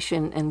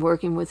information and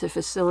working with a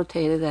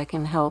facilitator that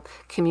can help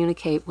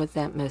communicate what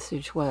that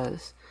message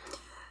was.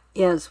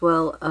 Yes,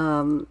 well,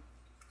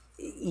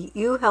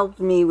 you helped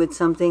me with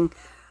something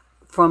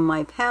from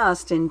my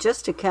past in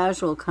just a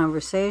casual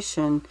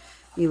conversation.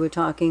 You were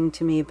talking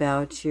to me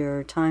about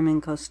your time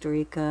in Costa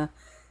Rica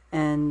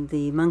and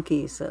the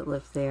monkeys that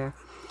live there.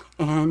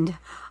 And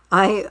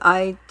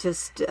I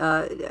just,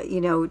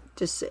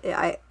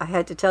 I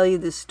had to tell you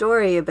the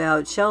story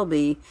about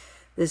Shelby,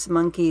 this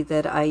monkey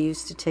that I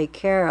used to take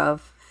care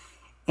of.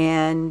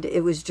 And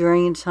it was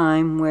during a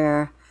time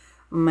where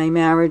my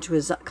marriage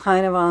was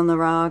kind of on the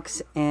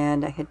rocks,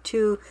 and I had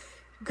 2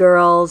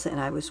 girls, and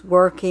I was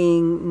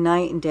working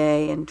night and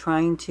day and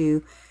trying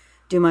to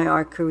do my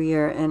art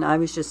career, and I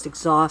was just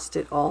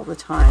exhausted all the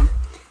time.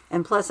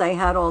 And plus I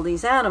had all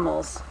these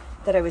animals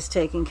that I was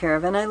taking care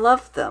of, and I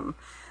loved them.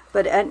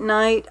 But at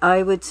night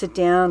I would sit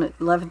down at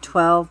 11,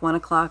 12, 1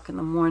 o'clock in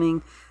the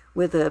morning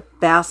with a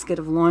basket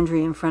of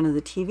laundry in front of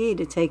the TV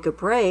to take a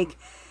break,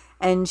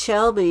 and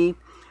Shelby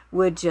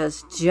would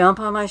just jump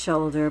on my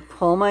shoulder,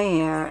 pull my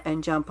hair,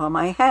 and jump on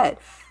my head.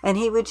 And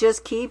he would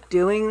just keep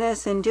doing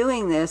this and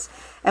doing this.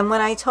 And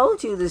when I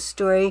told you this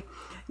story,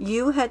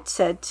 you had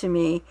said to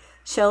me,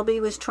 Shelby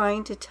was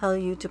trying to tell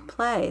you to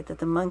play, that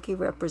the monkey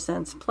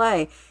represents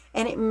play.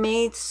 And it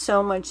made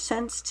so much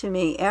sense to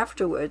me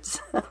afterwards,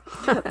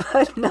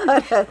 but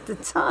not at the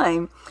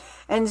time.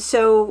 And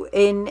so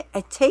in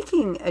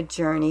taking a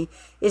journey,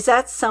 is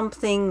that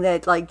something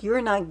that, like,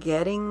 you're not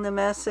getting the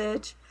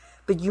message,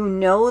 but you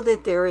know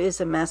that there is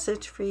a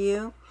message for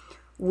you?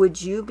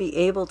 Would you be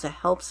able to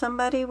help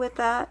somebody with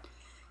that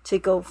to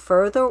go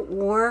further,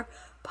 or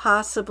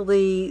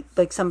possibly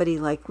like somebody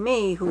like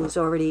me who's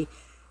already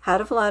had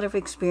a lot of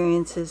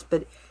experiences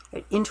but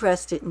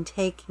interested in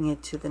taking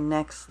it to the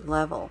next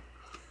level?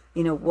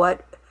 You know,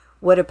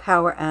 what a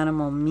power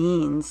animal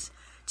means.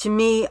 To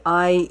me,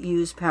 I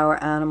use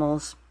power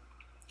animals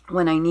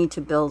when I need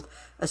to build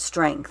a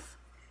strength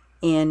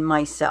in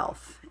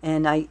myself,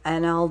 and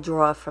I'll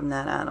draw from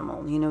that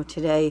animal. You know,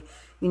 today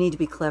you need to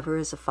be clever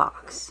as a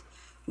fox.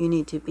 You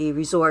need to be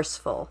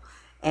resourceful,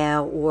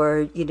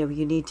 or you know,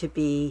 you need to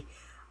be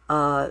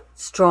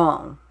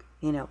strong.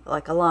 You know,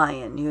 like a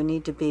lion. You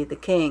need to be the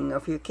king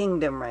of your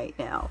kingdom right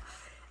now.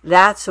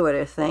 That sort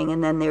of thing.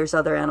 And then there's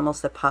other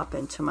animals that pop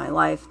into my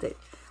life that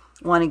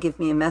want to give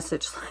me a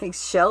message like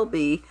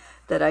Shelby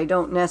that I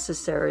don't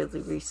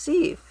necessarily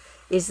receive.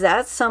 Is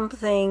that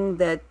something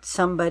that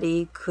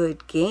somebody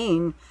could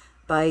gain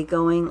by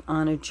going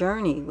on a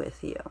journey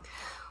with you?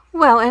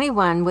 Well,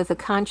 anyone with a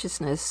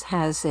consciousness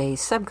has a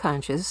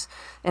subconscious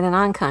and an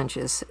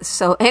unconscious.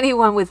 So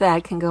anyone with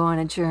that can go on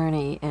a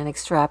journey and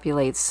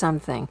extrapolate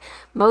something.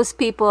 Most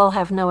people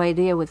have no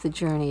idea what the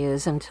journey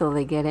is until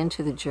they get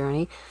into the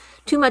journey.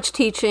 Too much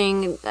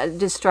teaching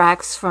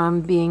distracts from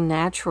being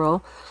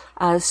natural.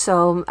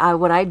 So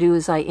what I do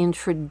is I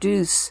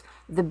introduce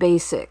the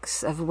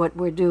basics of what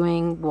we're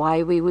doing,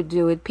 why we would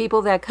do it.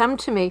 People that come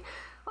to me,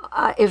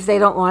 if they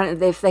don't want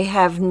it, if they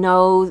have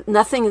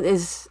nothing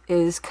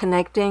is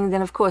connecting,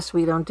 then of course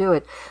we don't do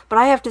it. But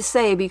I have to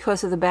say,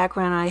 because of the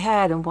background I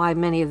had and why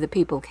many of the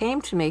people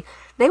came to me,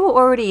 they were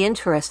already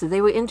interested. They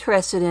were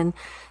interested in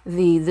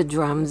the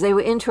drums. They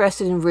were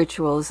interested in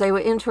rituals. They were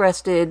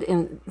interested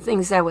in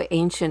things that were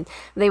ancient.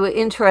 They were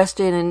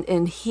interested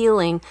in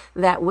healing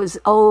that was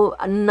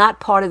not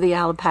part of the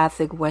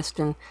allopathic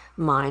Western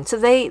mind. So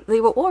they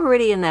were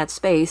already in that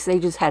space. They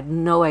just had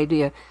no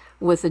idea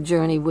what the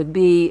journey would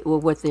be or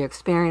what their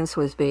experience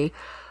would be.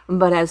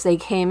 But as they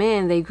came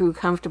in, they grew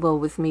comfortable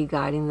with me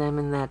guiding them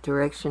in that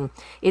direction.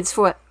 It's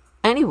for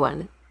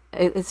anyone.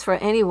 It's for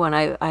anyone.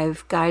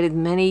 I've guided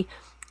many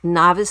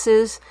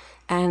novices,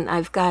 and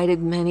I've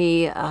guided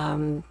many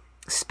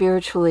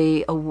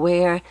spiritually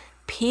aware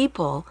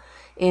people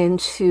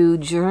into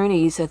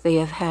journeys that they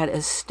have had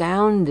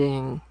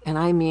astounding, and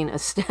I mean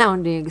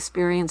astounding,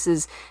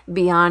 experiences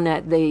beyond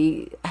that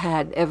they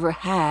had ever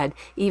had,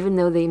 even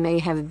though they may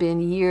have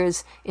been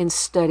years in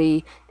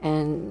study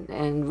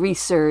and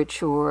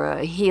research or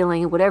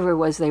healing, whatever it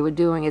was they were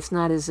doing. It's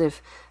not as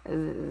if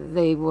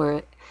they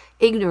were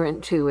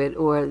ignorant to it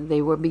or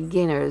they were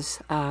beginners,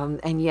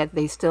 and yet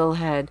they still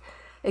had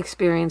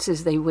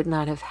experiences they would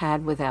not have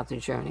had without the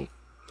journey.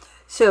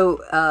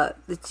 So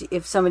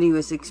if somebody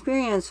was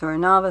experienced or a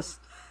novice,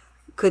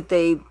 could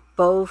they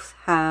both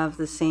have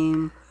the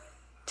same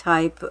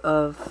type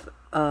of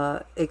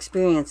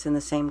experience in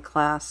the same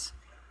class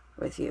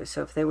with you?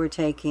 So if they were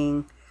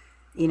taking,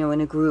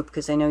 in a group,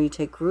 because I know you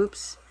take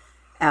groups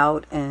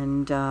out,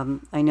 and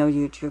I know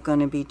you're going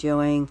to be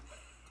doing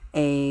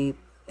a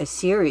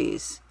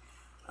series,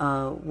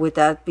 would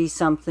that be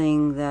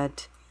something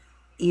that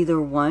either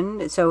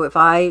one? So if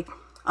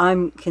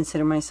I'm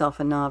consider myself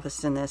a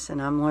novice in this,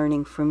 and I'm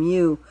learning from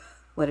you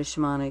what a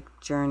shamanic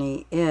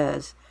journey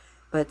is.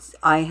 But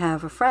I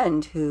have a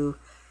friend who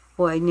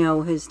I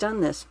know has done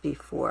this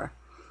before.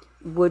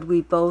 Would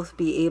we both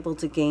be able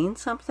to gain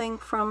something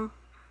from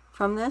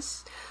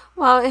this?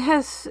 Well, it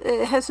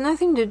has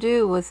nothing to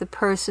do with the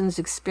person's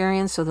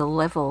experience or the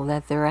level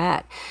that they're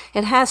at.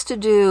 It has to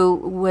do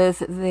with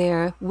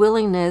their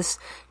willingness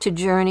to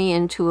journey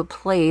into a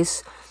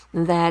place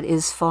that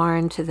is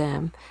foreign to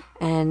them,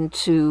 and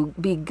to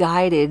be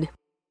guided,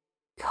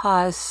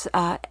 because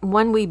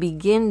when we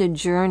begin the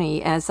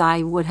journey, as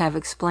I would have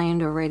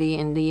explained already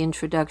in the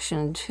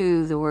introduction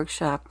to the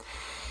workshop,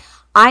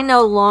 I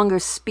no longer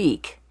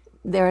speak.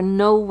 There are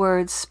no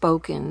words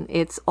spoken.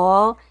 It's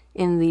all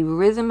in the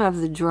rhythm of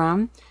the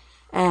drum,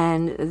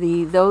 and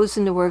those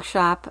in the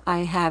workshop I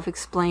have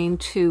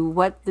explained to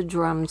what the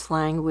drum's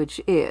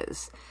language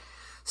is.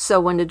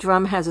 So when the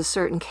drum has a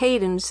certain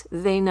cadence,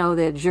 they know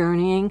they're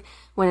journeying.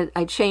 When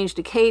I change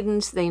the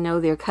cadence, they know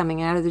they're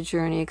coming out of the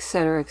journey,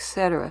 etc.,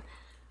 etc.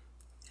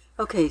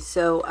 Okay,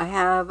 so I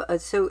have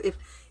so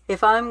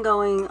if I'm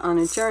going on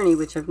a journey,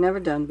 which I've never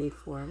done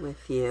before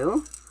with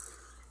you,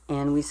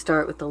 and we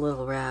start with the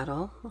little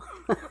rattle.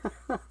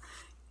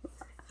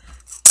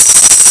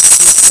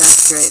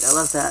 That's great. I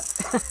love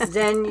that.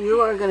 Then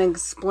you are going to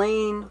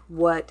explain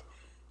what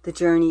the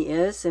journey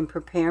is and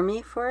prepare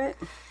me for it.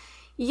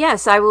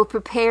 Yes, I will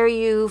prepare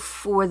you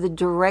for the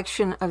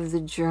direction of the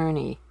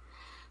journey.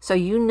 So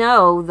you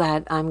know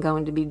that I'm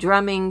going to be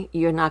drumming,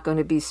 you're not going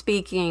to be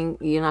speaking,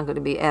 you're not going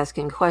to be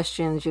asking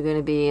questions, you're going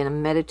to be in a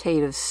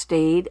meditative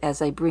state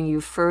as I bring you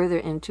further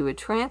into a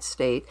trance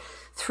state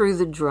through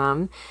the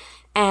drum.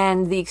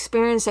 And the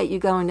experience that you're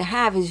going to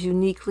have is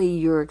uniquely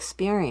your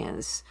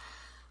experience.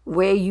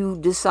 Where you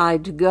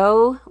decide to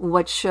go,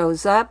 what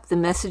shows up, the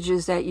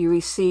messages that you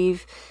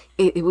receive,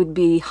 it would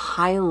be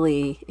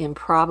highly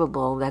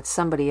improbable that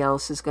somebody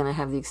else is going to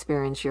have the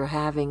experience you're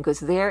having,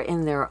 because they're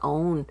in their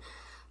own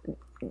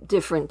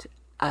different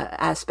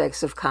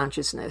aspects of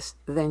consciousness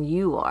than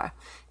you are.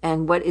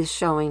 And what is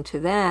showing to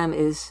them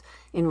is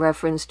in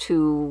reference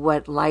to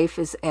what life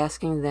is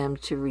asking them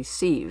to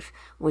receive,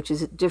 which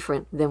is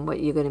different than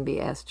what you're going to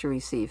be asked to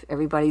receive.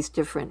 Everybody's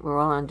different. We're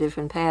all on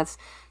different paths,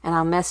 and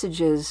our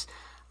messages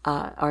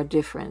are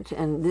different.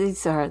 And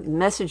these are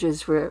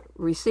messages we're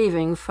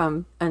receiving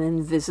from an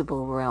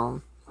invisible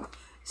realm.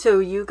 So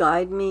you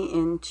guide me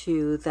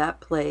into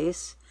that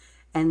place,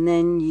 and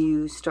then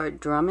you start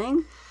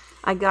drumming?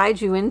 I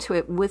guide you into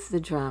it with the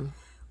drum.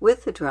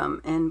 With the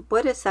drum. And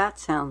what does that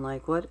sound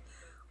like? What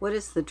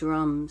does the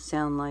drum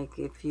sound like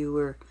if you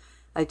were...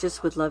 I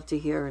just would love to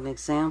hear an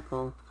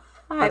example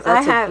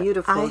That's a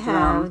beautiful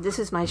drum. This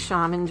is my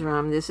shaman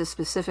drum. This is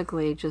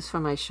specifically just for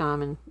my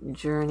shaman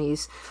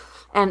journeys.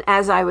 And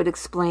as I would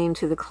explain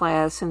to the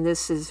class, and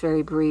this is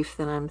very brief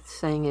that I'm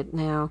saying it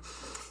now,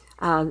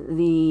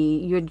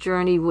 your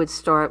journey would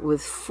start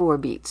with 4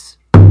 beats.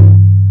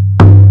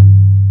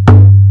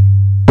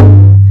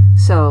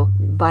 So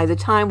by the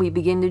time we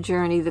begin the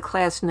journey, the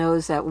class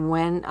knows that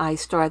when I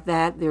start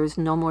that, there's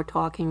no more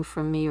talking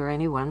from me or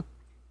anyone.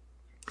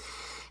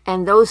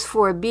 And those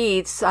 4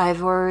 beats,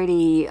 I've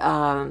already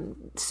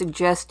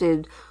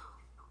suggested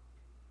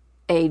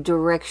a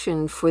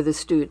direction for the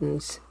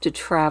students to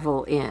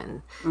travel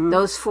in. Mm-hmm.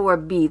 Those 4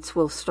 beats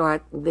will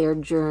start their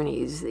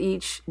journeys.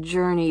 Each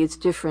journey is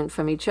different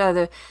from each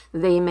other.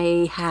 They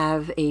may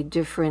have a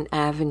different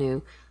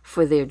avenue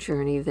for their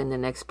journey than the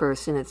next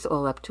person. It's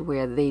all up to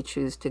where they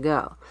choose to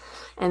go.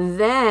 And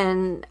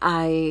then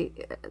after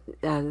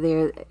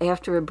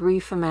a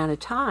brief amount of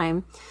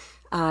time,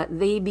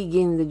 they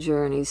begin the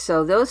journey.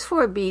 So those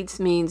 4 beats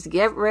means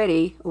get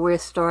ready, we're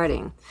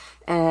starting.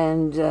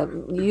 And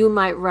you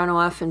might run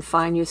off and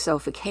find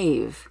yourself a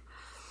cave.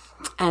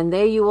 And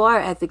there you are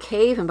at the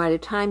cave, and by the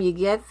time you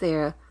get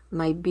there,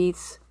 my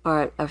beats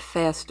are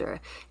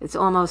faster. It's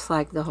almost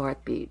like the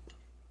heartbeat.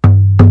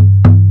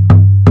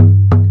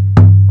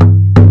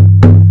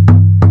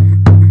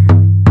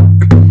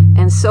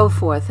 And so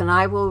forth. And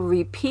I will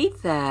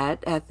repeat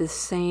that at the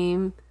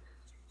same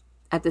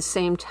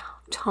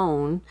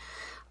tone.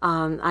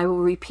 I will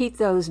repeat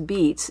those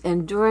beats,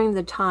 and during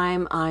the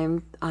time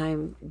I'm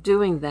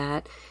doing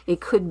that, it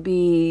could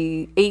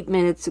be 8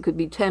 minutes, it could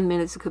be 10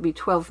 minutes, it could be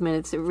 12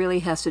 minutes. It really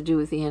has to do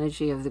with the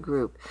energy of the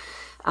group.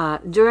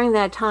 During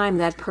that time,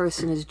 that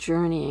person is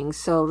journeying.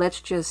 So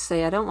let's just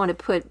say I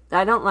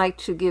don't like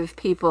to give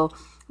people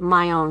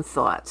my own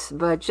thoughts,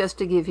 but just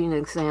to give you an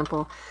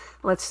example,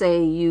 let's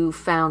say you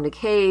found a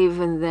cave,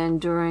 and then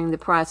during the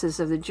process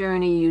of the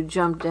journey, you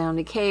jumped down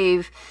the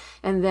cave,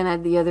 and then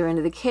at the other end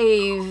of the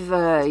cave,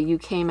 you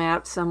came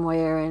out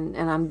somewhere, and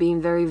I'm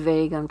being very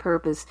vague on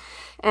purpose,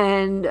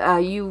 and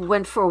you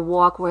went for a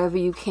walk wherever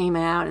you came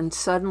out, and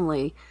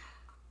suddenly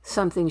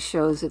something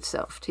shows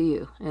itself to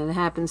you, and it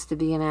happens to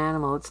be an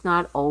animal. It's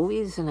not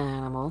always an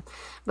animal,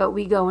 but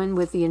we go in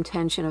with the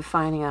intention of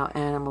finding out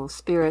animal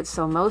spirits,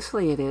 so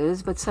mostly it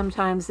is, but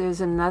sometimes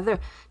there's another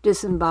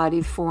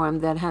disembodied form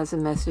that has a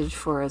message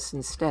for us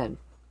instead.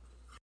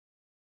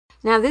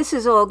 Now this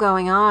is all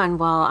going on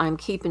while I'm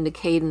keeping the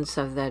cadence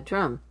of that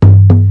drum.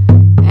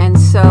 And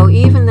so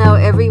even though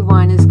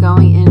everyone is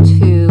going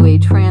into a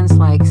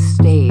trance-like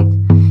state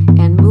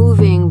and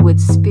moving with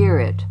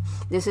spirit,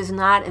 this is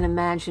not an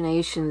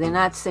imagination. They're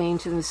not saying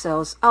to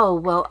themselves, oh,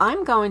 well,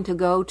 I'm going to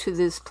go to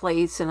this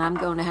place and I'm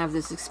going to have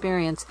this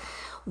experience.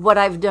 What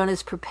I've done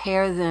is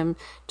prepare them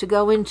to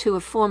go into a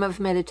form of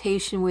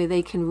meditation where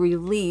they can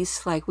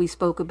release, like we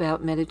spoke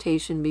about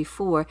meditation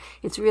before.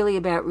 It's really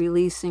about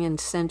releasing and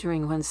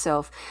centering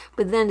oneself.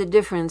 But then the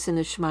difference in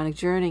the shamanic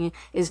journey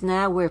is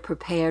now we're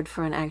prepared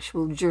for an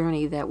actual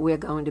journey that we're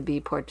going to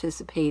be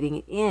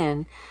participating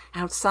in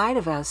outside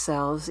of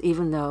ourselves,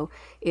 even though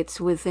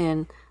it's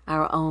within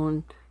our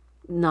own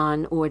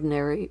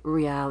non-ordinary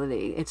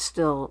reality. It's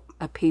still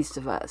a piece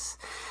of us.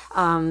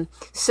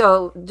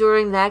 So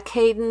during that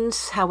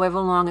cadence, however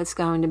long it's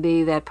going to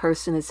be, that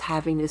person is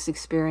having this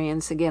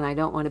experience. Again, I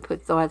don't want to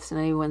put thoughts in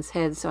anyone's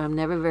head, so I'm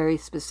never very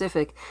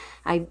specific.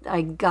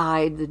 I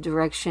guide the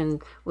direction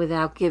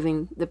without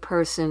giving the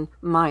person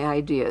my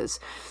ideas.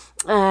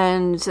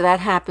 And so that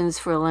happens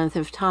for a length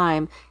of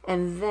time.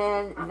 And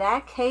then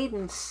that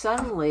cadence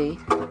suddenly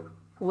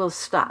will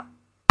stop.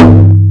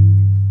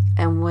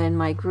 And when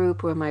my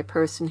group or my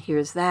person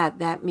hears that,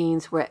 that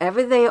means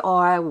wherever they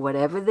are,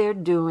 whatever they're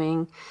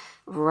doing,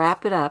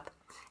 wrap it up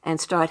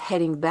and start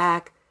heading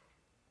back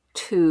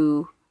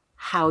to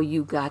how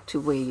you got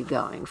to where you're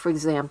going. For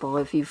example,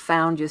 if you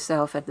found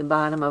yourself at the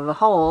bottom of a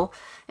hole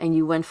and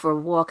you went for a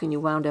walk and you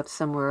wound up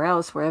somewhere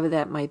else, wherever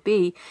that might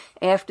be,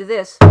 after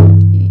this,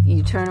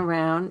 you turn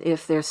around.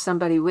 If there's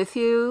somebody with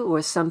you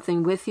or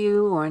something with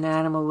you or an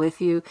animal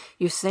with you,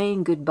 you're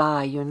saying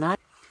goodbye. You're not.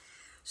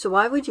 So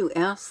why would you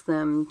ask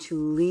them to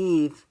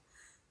leave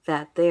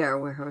that there,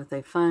 wherever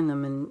they find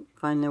them, and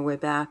find their way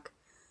back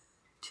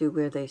to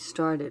where they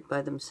started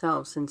by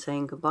themselves and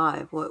saying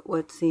goodbye?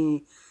 What's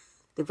the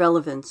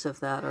relevance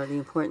of that or the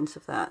importance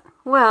of that?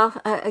 Well,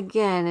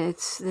 again,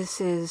 this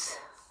is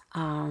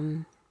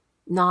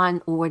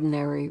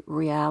non-ordinary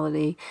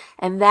reality,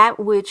 and that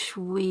which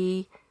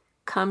we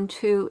come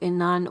to in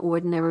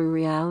non-ordinary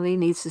reality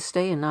needs to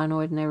stay in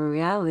non-ordinary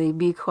reality,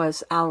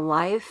 because our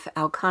life,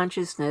 our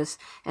consciousness,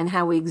 and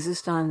how we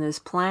exist on this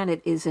planet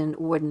is in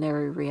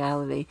ordinary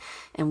reality,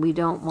 and we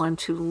don't want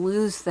to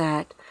lose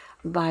that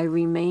by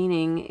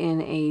remaining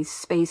in a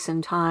space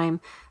and time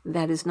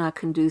that is not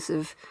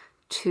conducive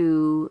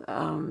to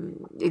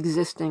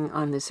existing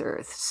on this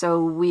earth.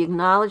 So we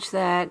acknowledge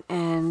that,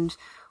 and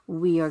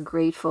we are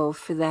grateful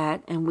for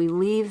that, and we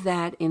leave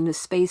that in the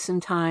space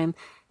and time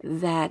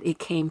that it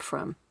came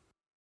from.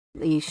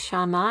 The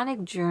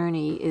shamanic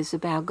journey is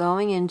about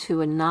going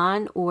into a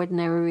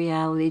non-ordinary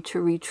reality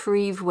to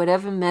retrieve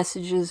whatever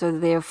messages are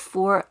there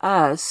for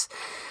us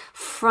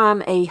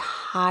from a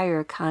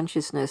higher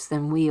consciousness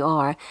than we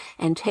are,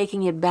 and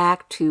taking it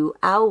back to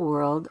our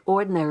world,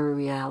 ordinary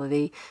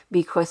reality,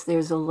 because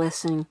there's a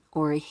lesson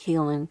or a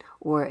healing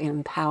or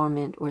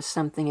empowerment or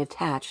something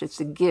attached. It's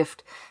a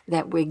gift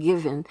that we're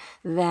given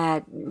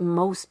that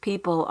most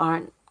people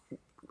aren't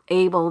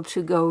able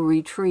to go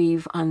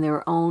retrieve on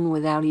their own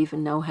without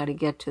even know how to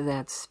get to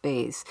that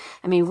space.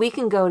 I mean, we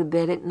can go to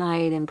bed at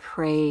night and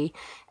pray,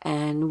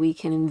 and we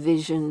can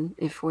envision,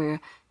 if we're,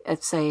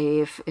 let's say,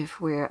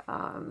 if we're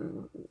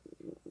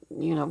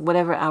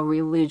whatever our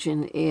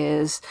religion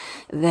is,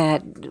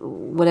 that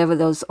whatever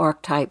those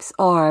archetypes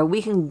are,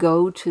 we can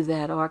go to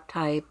that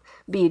archetype,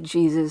 be it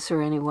Jesus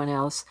or anyone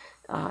else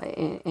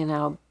in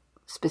our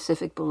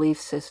specific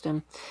belief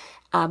system.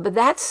 But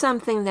that's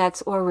something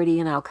that's already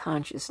in our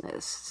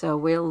consciousness. So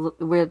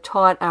we're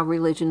taught our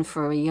religion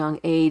from a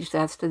young age.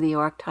 That's to the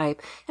archetype.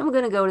 And we're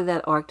going to go to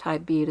that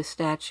archetype, be it a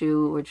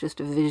statue or just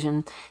a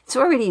vision. It's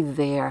already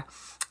there.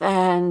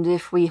 And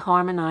if we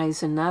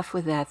harmonize enough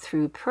with that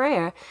through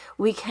prayer,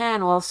 we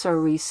can also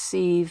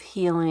receive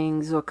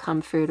healings or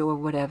comfort or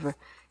whatever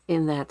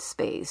in that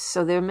space.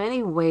 So there are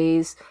many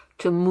ways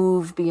to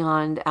move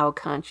beyond our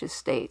conscious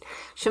state.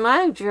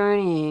 Shamanic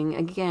journeying,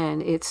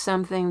 again, it's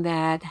something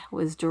that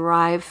was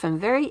derived from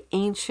very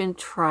ancient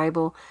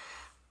tribal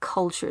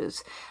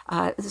cultures.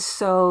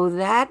 So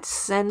that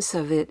sense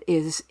of it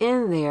is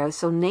in there.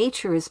 So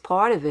nature is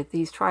part of it.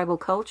 These tribal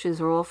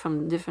cultures are all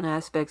from different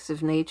aspects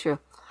of nature.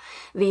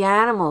 The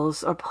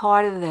animals are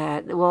part of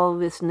that. Well,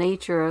 this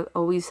nature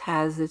always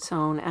has its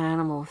own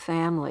animal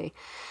family.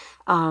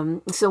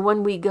 So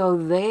when we go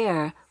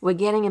there, we're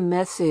getting a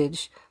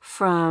message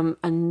from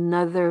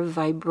another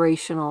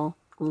vibrational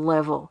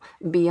level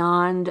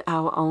beyond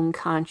our own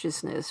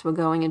consciousness. We're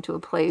going into a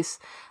place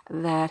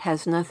that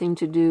has nothing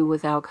to do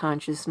with our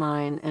conscious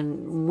mind,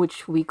 and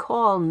which we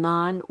call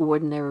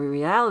non-ordinary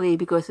reality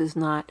because it's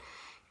not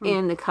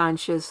in the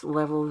conscious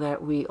level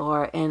that we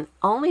are. And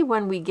only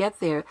when we get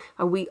there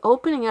are we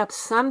opening up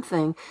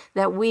something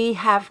that we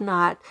have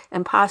not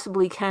and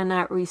possibly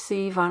cannot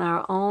receive on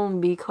our own,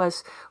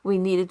 because we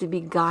needed to be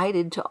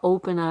guided to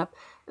open up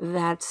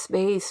that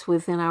space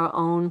within our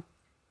own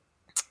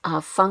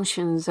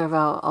functions of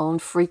our own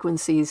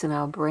frequencies in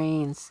our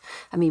brains.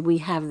 I mean, we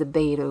have the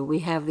beta, we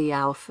have the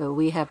alpha,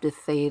 we have the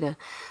theta,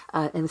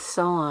 and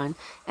so on.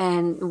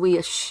 And we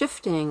are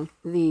shifting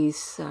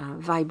these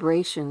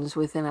vibrations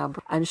within our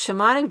brain. And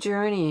shamanic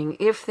journeying,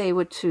 if they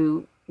were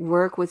to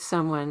work with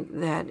someone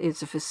that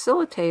is a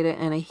facilitator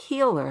and a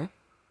healer,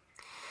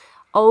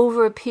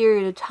 over a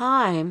period of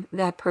time,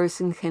 that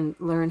person can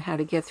learn how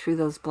to get through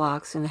those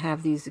blocks and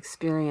have these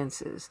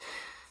experiences.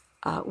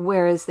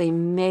 Whereas they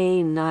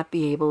may not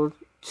be able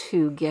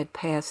to get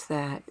past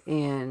that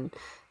in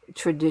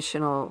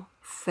traditional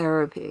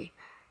therapy.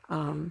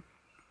 And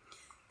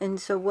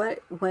so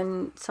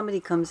when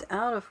somebody comes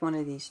out of one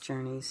of these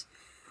journeys,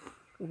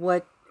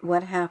 what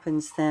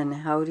happens then?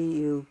 How do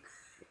you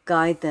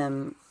guide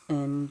them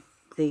in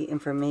the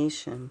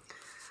information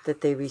that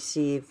they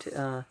received?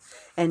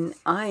 And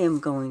I am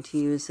going to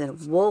use a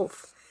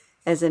wolf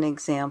as an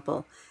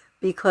example,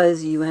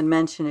 because you had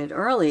mentioned it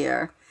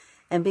earlier,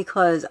 and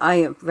because I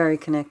am very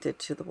connected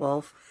to the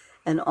wolf,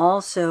 and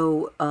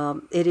also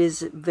it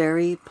is a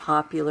very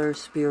popular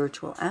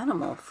spiritual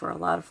animal for a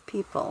lot of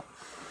people.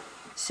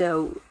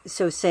 So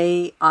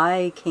say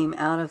I came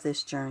out of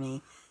this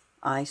journey,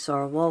 I saw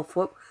a wolf.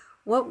 What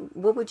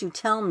would you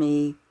tell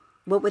me?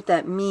 What would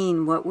that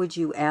mean? What would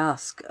you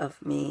ask of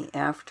me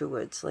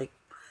afterwards? Like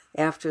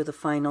after the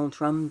final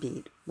drum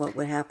beat, what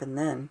would happen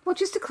then? Well,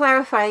 just to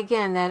clarify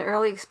again, that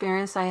early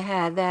experience I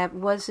had, that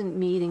wasn't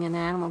meeting an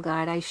animal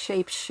guide. I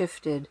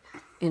shape-shifted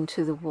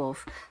into the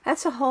wolf.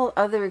 That's a whole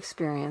other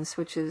experience,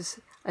 which is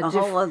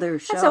whole other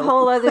show. That's a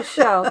whole other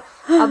show.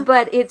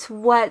 But it's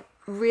what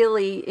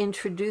really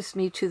introduced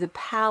me to the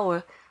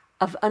power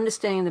of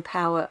understanding the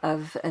power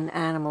of an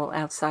animal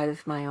outside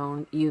of my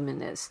own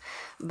humanness.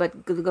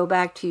 But to go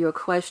back to your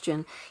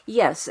question,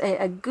 yes,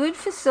 a good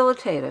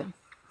facilitator,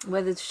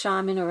 whether it's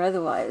shaman or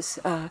otherwise,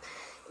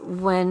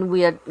 when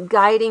we are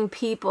guiding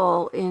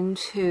people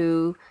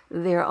into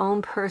their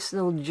own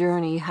personal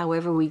journey,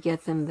 however we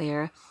get them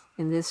there,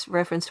 in this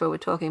reference, what we're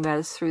talking about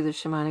is through the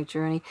shamanic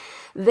journey,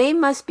 they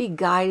must be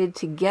guided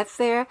to get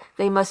there.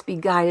 They must be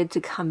guided to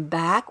come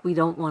back. We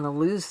don't want to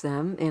lose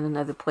them in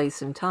another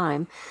place and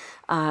time.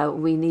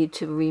 We need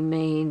to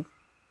remain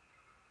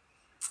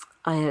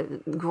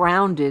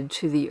grounded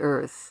to the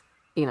earth,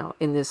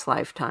 in this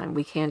lifetime.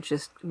 We can't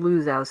just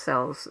lose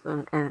ourselves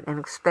and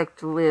expect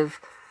to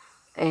live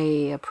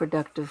a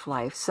productive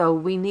life. So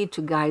we need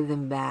to guide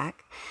them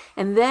back.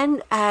 And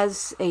then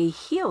as a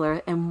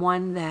healer, and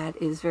one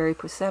that is very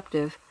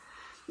perceptive,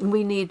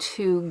 we need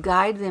to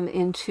guide them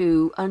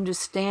into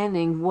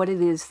understanding what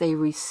it is they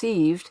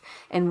received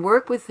and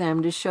work with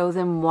them to show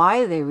them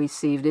why they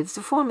received it. It's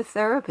a form of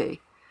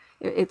therapy.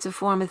 It's a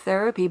form of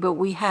therapy, but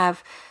we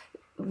have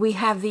we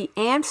have the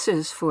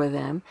answers for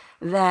them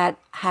that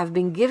have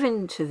been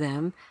given to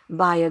them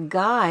by a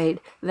guide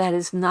that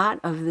is not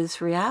of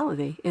this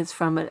reality. It's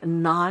from a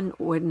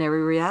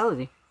non-ordinary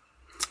reality.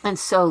 And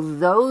so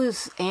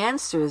those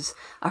answers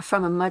are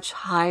from a much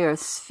higher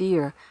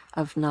sphere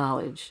of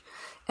knowledge.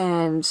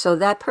 And so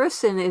that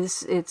person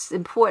it's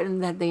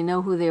important that they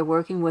know who they're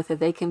working with, that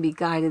they can be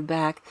guided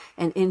back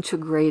and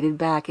integrated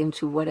back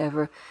into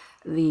whatever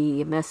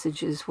the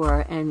messages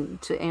were. And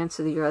to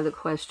answer your other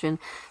question,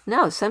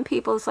 no, some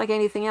people, it's like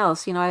anything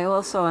else. I'm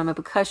a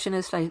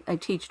percussionist. I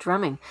teach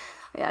drumming.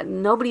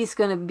 Nobody's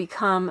going to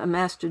become a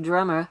master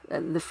drummer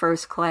the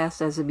first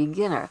class as a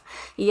beginner.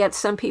 Yet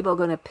some people are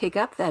going to pick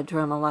up that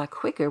drum a lot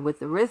quicker with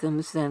the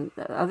rhythms than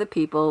other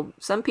people.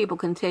 Some people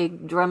can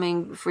take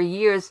drumming for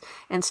years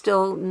and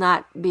still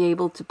not be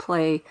able to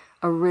play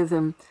a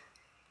rhythm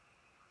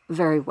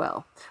very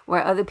well.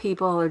 Where other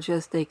people are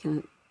just, they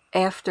can,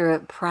 after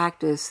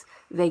practice,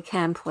 they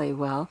can play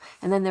well.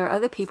 And then there are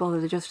other people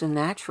that are just a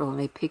natural and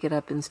they pick it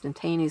up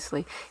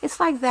instantaneously. It's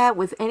like that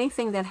with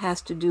anything that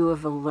has to do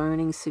with a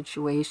learning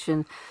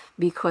situation,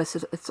 because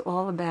it's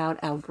all about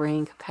our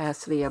brain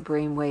capacity, our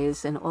brain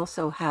waves, and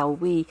also how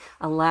we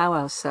allow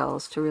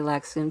ourselves to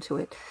relax into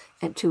it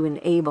and to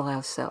enable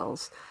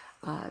ourselves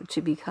to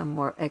become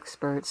more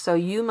expert. So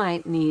you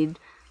might need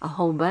a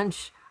whole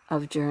bunch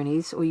of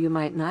journeys, or you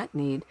might not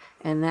need,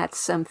 and that's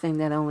something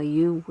that only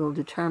you will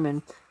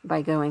determine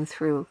by going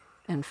through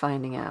and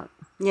finding out.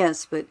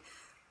 Yes, but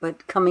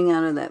coming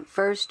out of that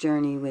first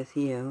journey with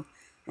you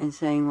and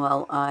saying,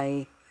 well,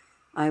 I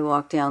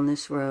walked down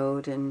this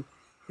road and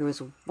there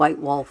was a white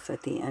wolf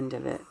at the end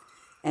of it,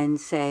 and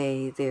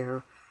say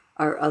there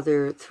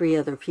are three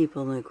other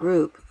people in the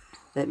group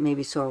that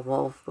maybe saw a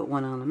wolf, but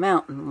one on a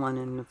mountain, one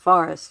in the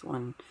forest,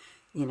 one,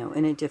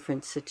 in a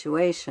different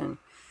situation.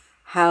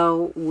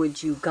 How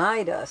would you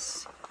guide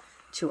us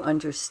to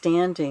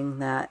understanding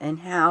that, and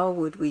how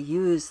would we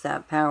use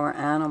that power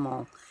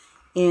animal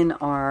in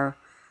our,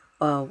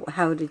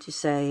 how did you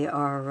say,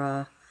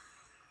 our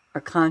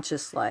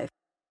conscious life?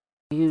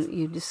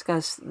 You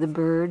discussed the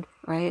bird,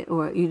 right?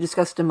 Or you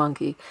discussed the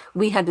monkey.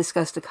 We had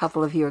discussed a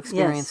couple of your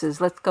experiences.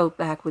 Yes. Let's go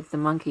back with the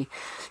monkey.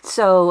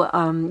 So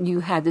you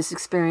had this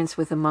experience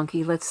with a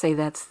monkey. Let's say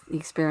that's the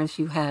experience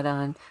you had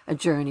on a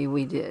journey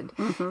we did.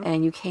 Mm-hmm.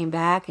 And you came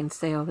back and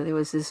say, oh, there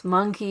was this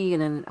monkey.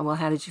 And then, well,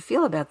 how did you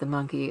feel about the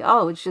monkey?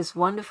 Oh, it's just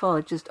wonderful.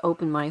 It just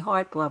opened my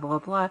heart, blah, blah,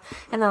 blah.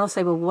 And then I'll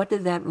say, well, what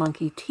did that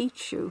monkey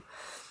teach you?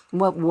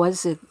 What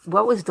was it?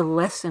 What was the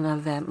lesson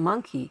of that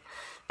monkey?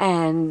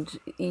 And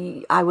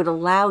I would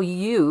allow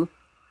you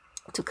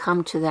to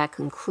come to that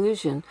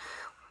conclusion.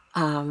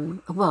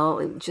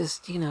 It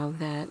just,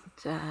 that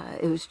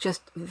it was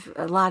just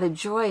a lot of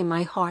joy.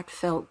 My heart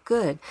felt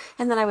good.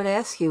 And then I would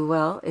ask you,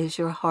 well, is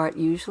your heart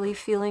usually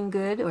feeling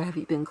good, or have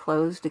you been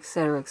closed, et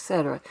cetera, et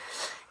cetera?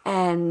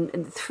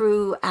 And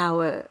through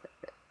our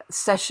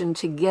session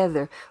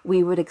together,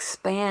 we would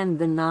expand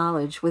the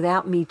knowledge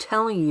without me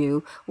telling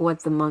you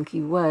what the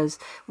monkey was.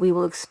 We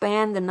will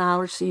expand the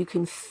knowledge so you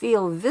can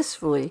feel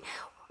viscerally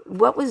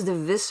what was the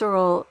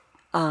visceral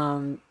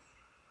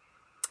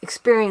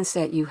experience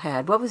that you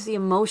had. What was the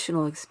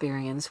emotional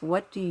experience?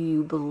 What do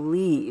you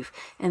believe?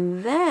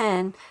 And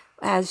then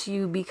as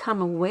you become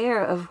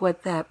aware of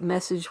what that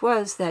message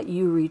was that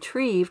you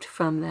retrieved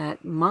from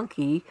that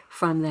monkey,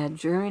 from that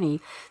journey,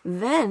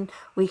 then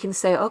we can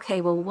say, okay,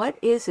 well, what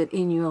is it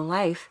in your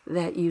life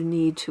that you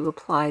need to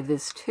apply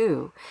this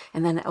to?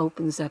 And then it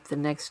opens up the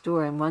next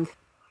door.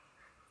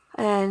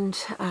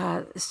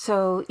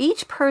 So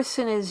each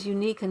person is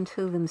unique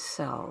unto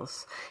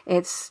themselves.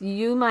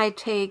 You might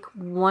take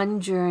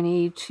one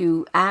journey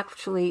to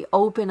actually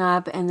open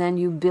up, and then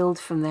you build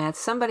from that.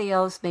 Somebody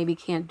else maybe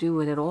can't do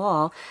it at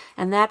all,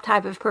 and that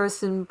type of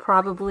person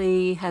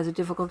probably has a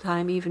difficult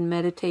time even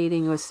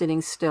meditating or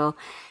sitting still.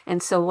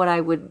 And so what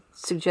I would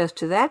suggest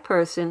to that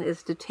person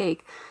is to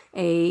take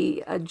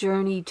a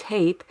journey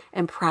tape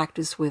and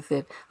practice with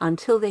it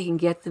until they can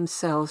get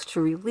themselves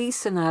to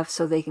release enough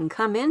so they can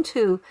come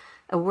into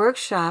a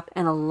workshop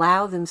and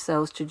allow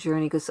themselves to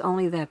journey, because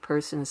only that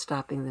person is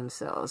stopping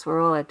themselves. We're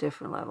all at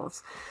different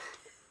levels.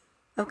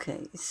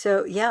 Okay,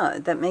 so yeah,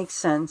 that makes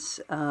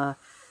sense, that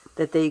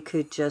they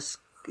could just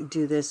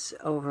do this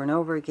over and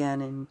over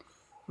again and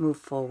move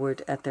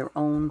forward at their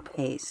own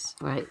pace.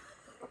 Right.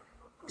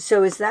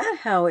 So is that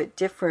how it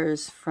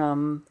differs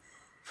from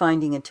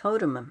finding a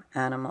totem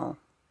animal,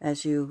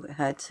 as you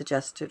had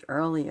suggested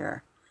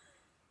earlier,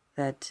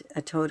 that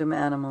a totem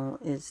animal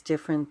is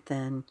different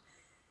than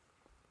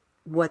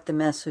what the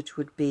message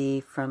would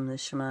be from the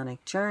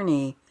shamanic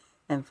journey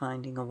and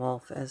finding a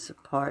wolf as a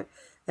part,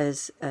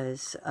 as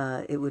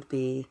it would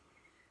be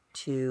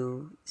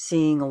to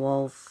seeing a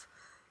wolf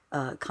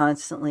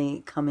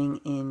constantly coming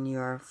in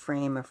your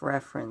frame of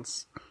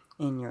reference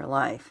in your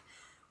life?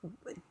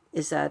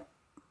 Is that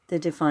the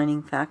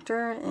defining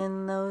factor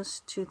in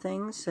those two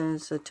things,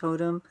 as a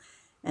totem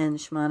and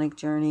shamanic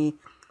journey,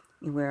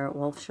 where a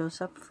wolf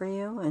shows up for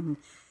you, and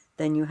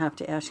then you have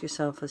to ask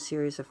yourself a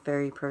series of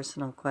very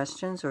personal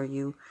questions, or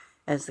you,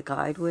 as the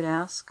guide, would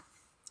ask?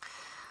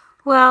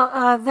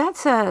 Well,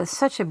 that's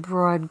such a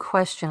broad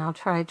question. I'll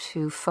try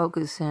to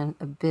focus in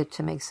a bit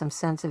to make some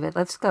sense of it.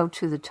 Let's go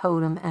to the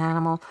totem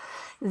animal.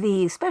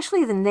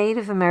 Especially the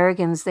Native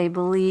Americans, they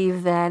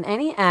believe that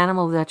any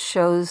animal that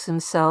shows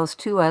themselves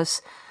to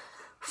us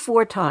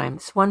 4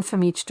 times, one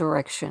from each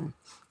direction,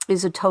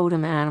 is a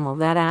totem animal.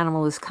 That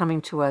animal is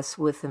coming to us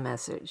with a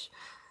message.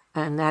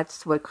 And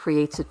that's what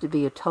creates it to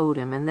be a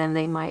totem. And then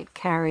they might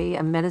carry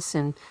a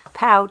medicine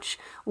pouch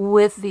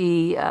with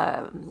the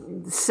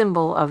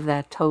symbol of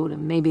that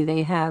totem. Maybe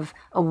they have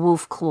a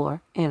wolf claw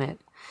in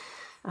it.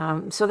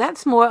 So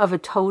that's more of a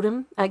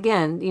totem.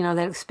 Again,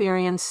 that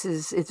experience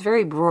it's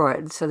very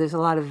broad, so there's a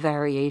lot of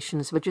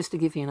variations, but just to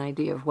give you an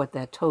idea of what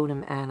that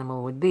totem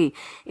animal would be.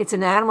 It's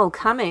an animal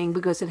coming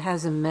because it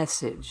has a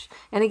message.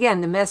 And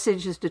again, the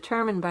message is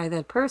determined by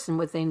that person,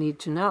 what they need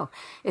to know.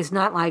 It's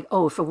not like,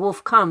 if a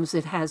wolf comes,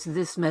 it has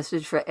this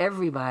message for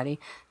everybody.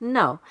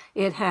 No,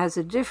 it has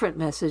a different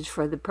message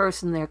for the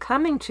person they're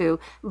coming to,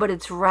 but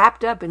it's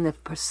wrapped up in the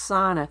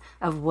persona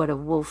of what a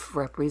wolf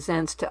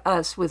represents to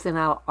us within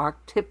our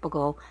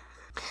archetypical.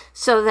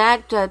 So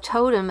that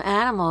totem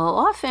animal,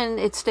 often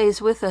it stays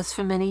with us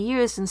for many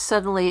years, and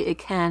suddenly it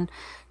can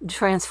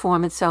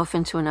transform itself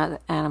into another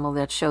animal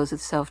that shows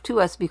itself to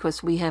us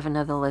because we have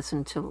another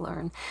lesson to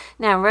learn.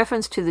 Now, in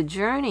reference to the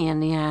journey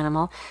in the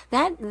animal,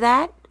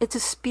 that it's a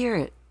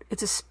spirit.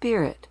 It's a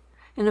spirit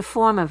in the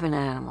form of an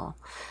animal.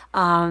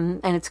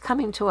 And it's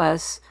coming to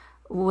us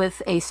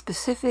with a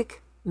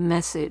specific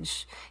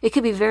message. It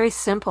could be very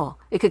simple.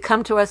 It could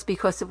come to us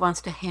because it wants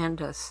to hand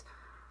us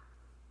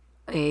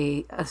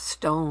a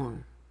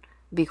stone,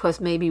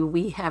 because maybe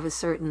we have a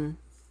certain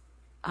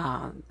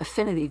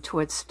affinity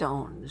towards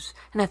stones,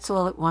 and that's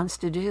all it wants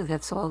to do.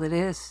 That's all it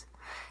is,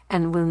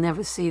 and we'll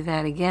never see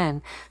that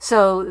again.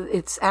 So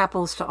it's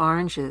apples to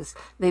oranges.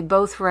 They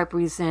both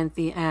represent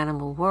the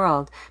animal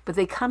world, but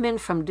they come in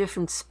from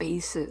different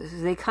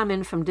spaces. They come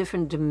in from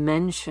different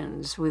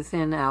dimensions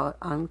within our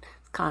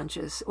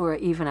unconscious or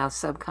even our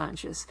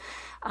subconscious,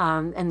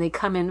 and they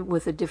come in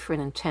with a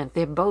different intent.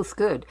 They're both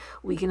good.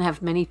 We can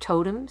have many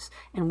totems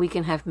and we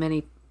can have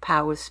many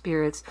power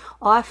spirits.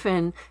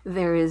 Often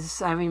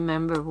I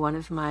remember one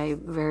of my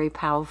very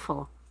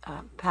powerful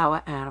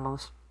power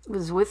animals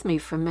was with me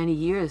for many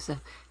years. It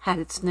had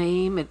its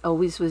name. It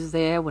always was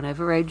there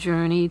whenever I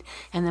journeyed.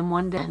 And then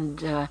one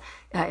day,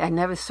 I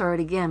never saw it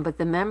again, but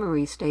the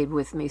memory stayed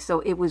with me. So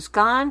it was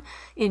gone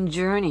in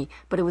journey,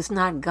 but it was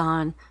not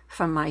gone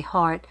from my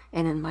heart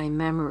and in my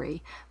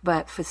memory.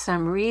 But for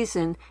some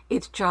reason,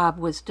 its job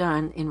was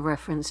done in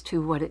reference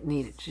to what it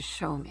needed to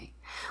show me.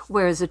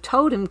 Whereas a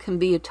totem can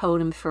be a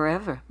totem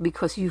forever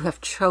because you have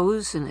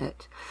chosen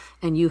it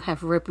and you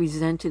have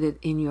represented it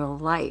in your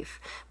life.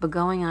 But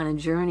going on a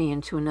journey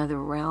into another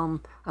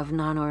realm of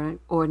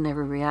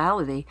non-ordinary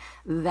reality,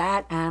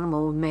 that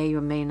animal may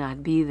or may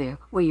not be there.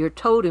 Where your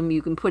totem,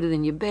 you can put it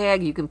in your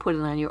bag, you can put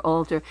it on your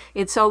altar.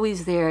 It's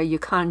always there. You're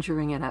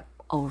conjuring it up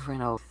over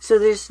and over. So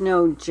there's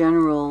no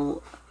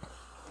general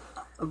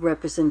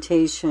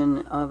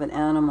representation of an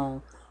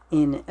animal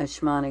in a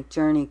shamanic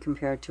journey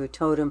compared to a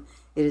totem.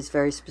 It is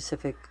very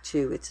specific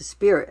to, it's a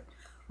spirit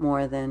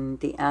more than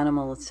the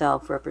animal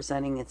itself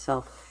representing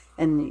itself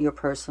and your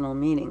personal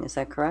meaning. Is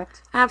that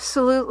correct?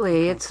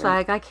 Absolutely. It's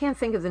like, I can't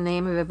think of the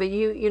name of it, but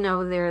you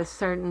know, there are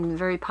certain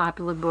very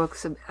popular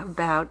books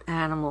about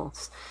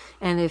animals.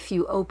 And if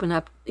you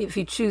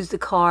choose the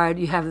card,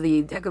 you have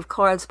the deck of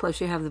cards plus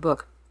you have the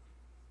book.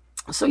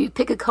 So you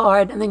pick a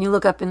card and then you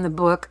look up in the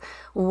book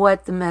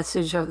what the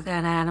message of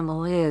that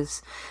animal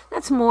is.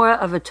 That's more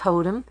of a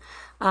totem.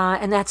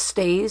 And that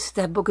stays.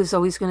 That book is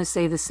always going to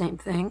say the same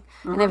thing.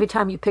 Mm-hmm. And every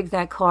time you pick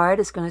that card,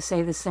 it's going to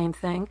say the same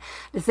thing.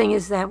 The thing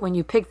is that when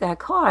you pick that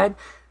card,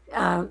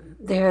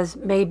 there's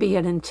maybe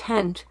an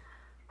intent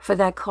for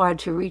that card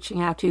to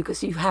reaching out to you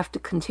because you have to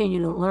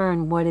continue to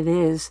learn what it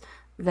is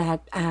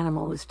that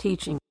animal is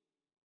teaching.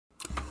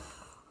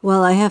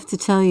 Well, I have to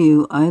tell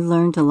you, I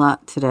learned a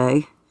lot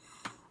today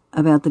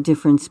about the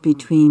difference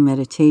between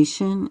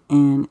meditation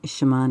and a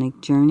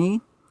shamanic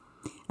journey.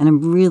 And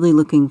I'm really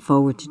looking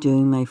forward to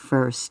doing my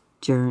first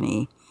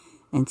journey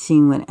and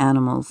seeing what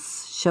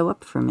animals show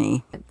up for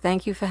me.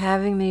 Thank you for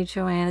having me,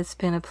 Joanne. It's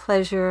been a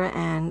pleasure,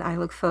 and I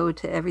look forward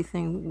to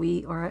everything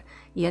we are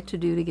yet to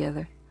do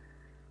together.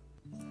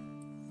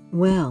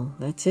 Well,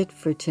 that's it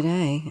for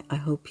today. I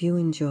hope you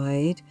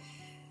enjoyed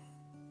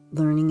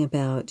learning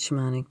about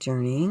shamanic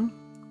journeying.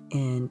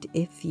 And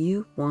if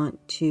you want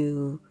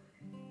to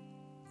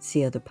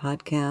see other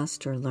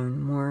podcasts or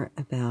learn more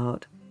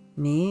about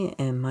me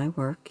and my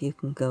work, you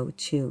can go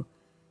to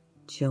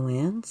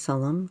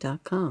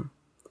joannesullam.com.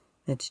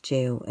 That's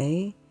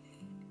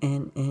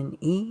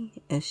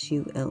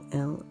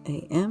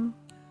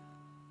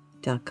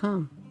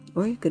JoanneSullam.com.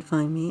 Or you could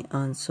find me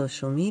on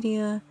social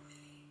media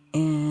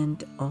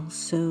and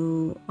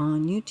also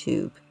on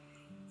YouTube.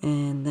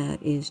 And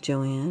that is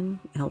Joanne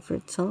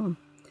Halford Sullum.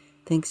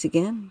 Thanks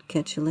again.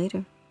 Catch you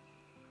later.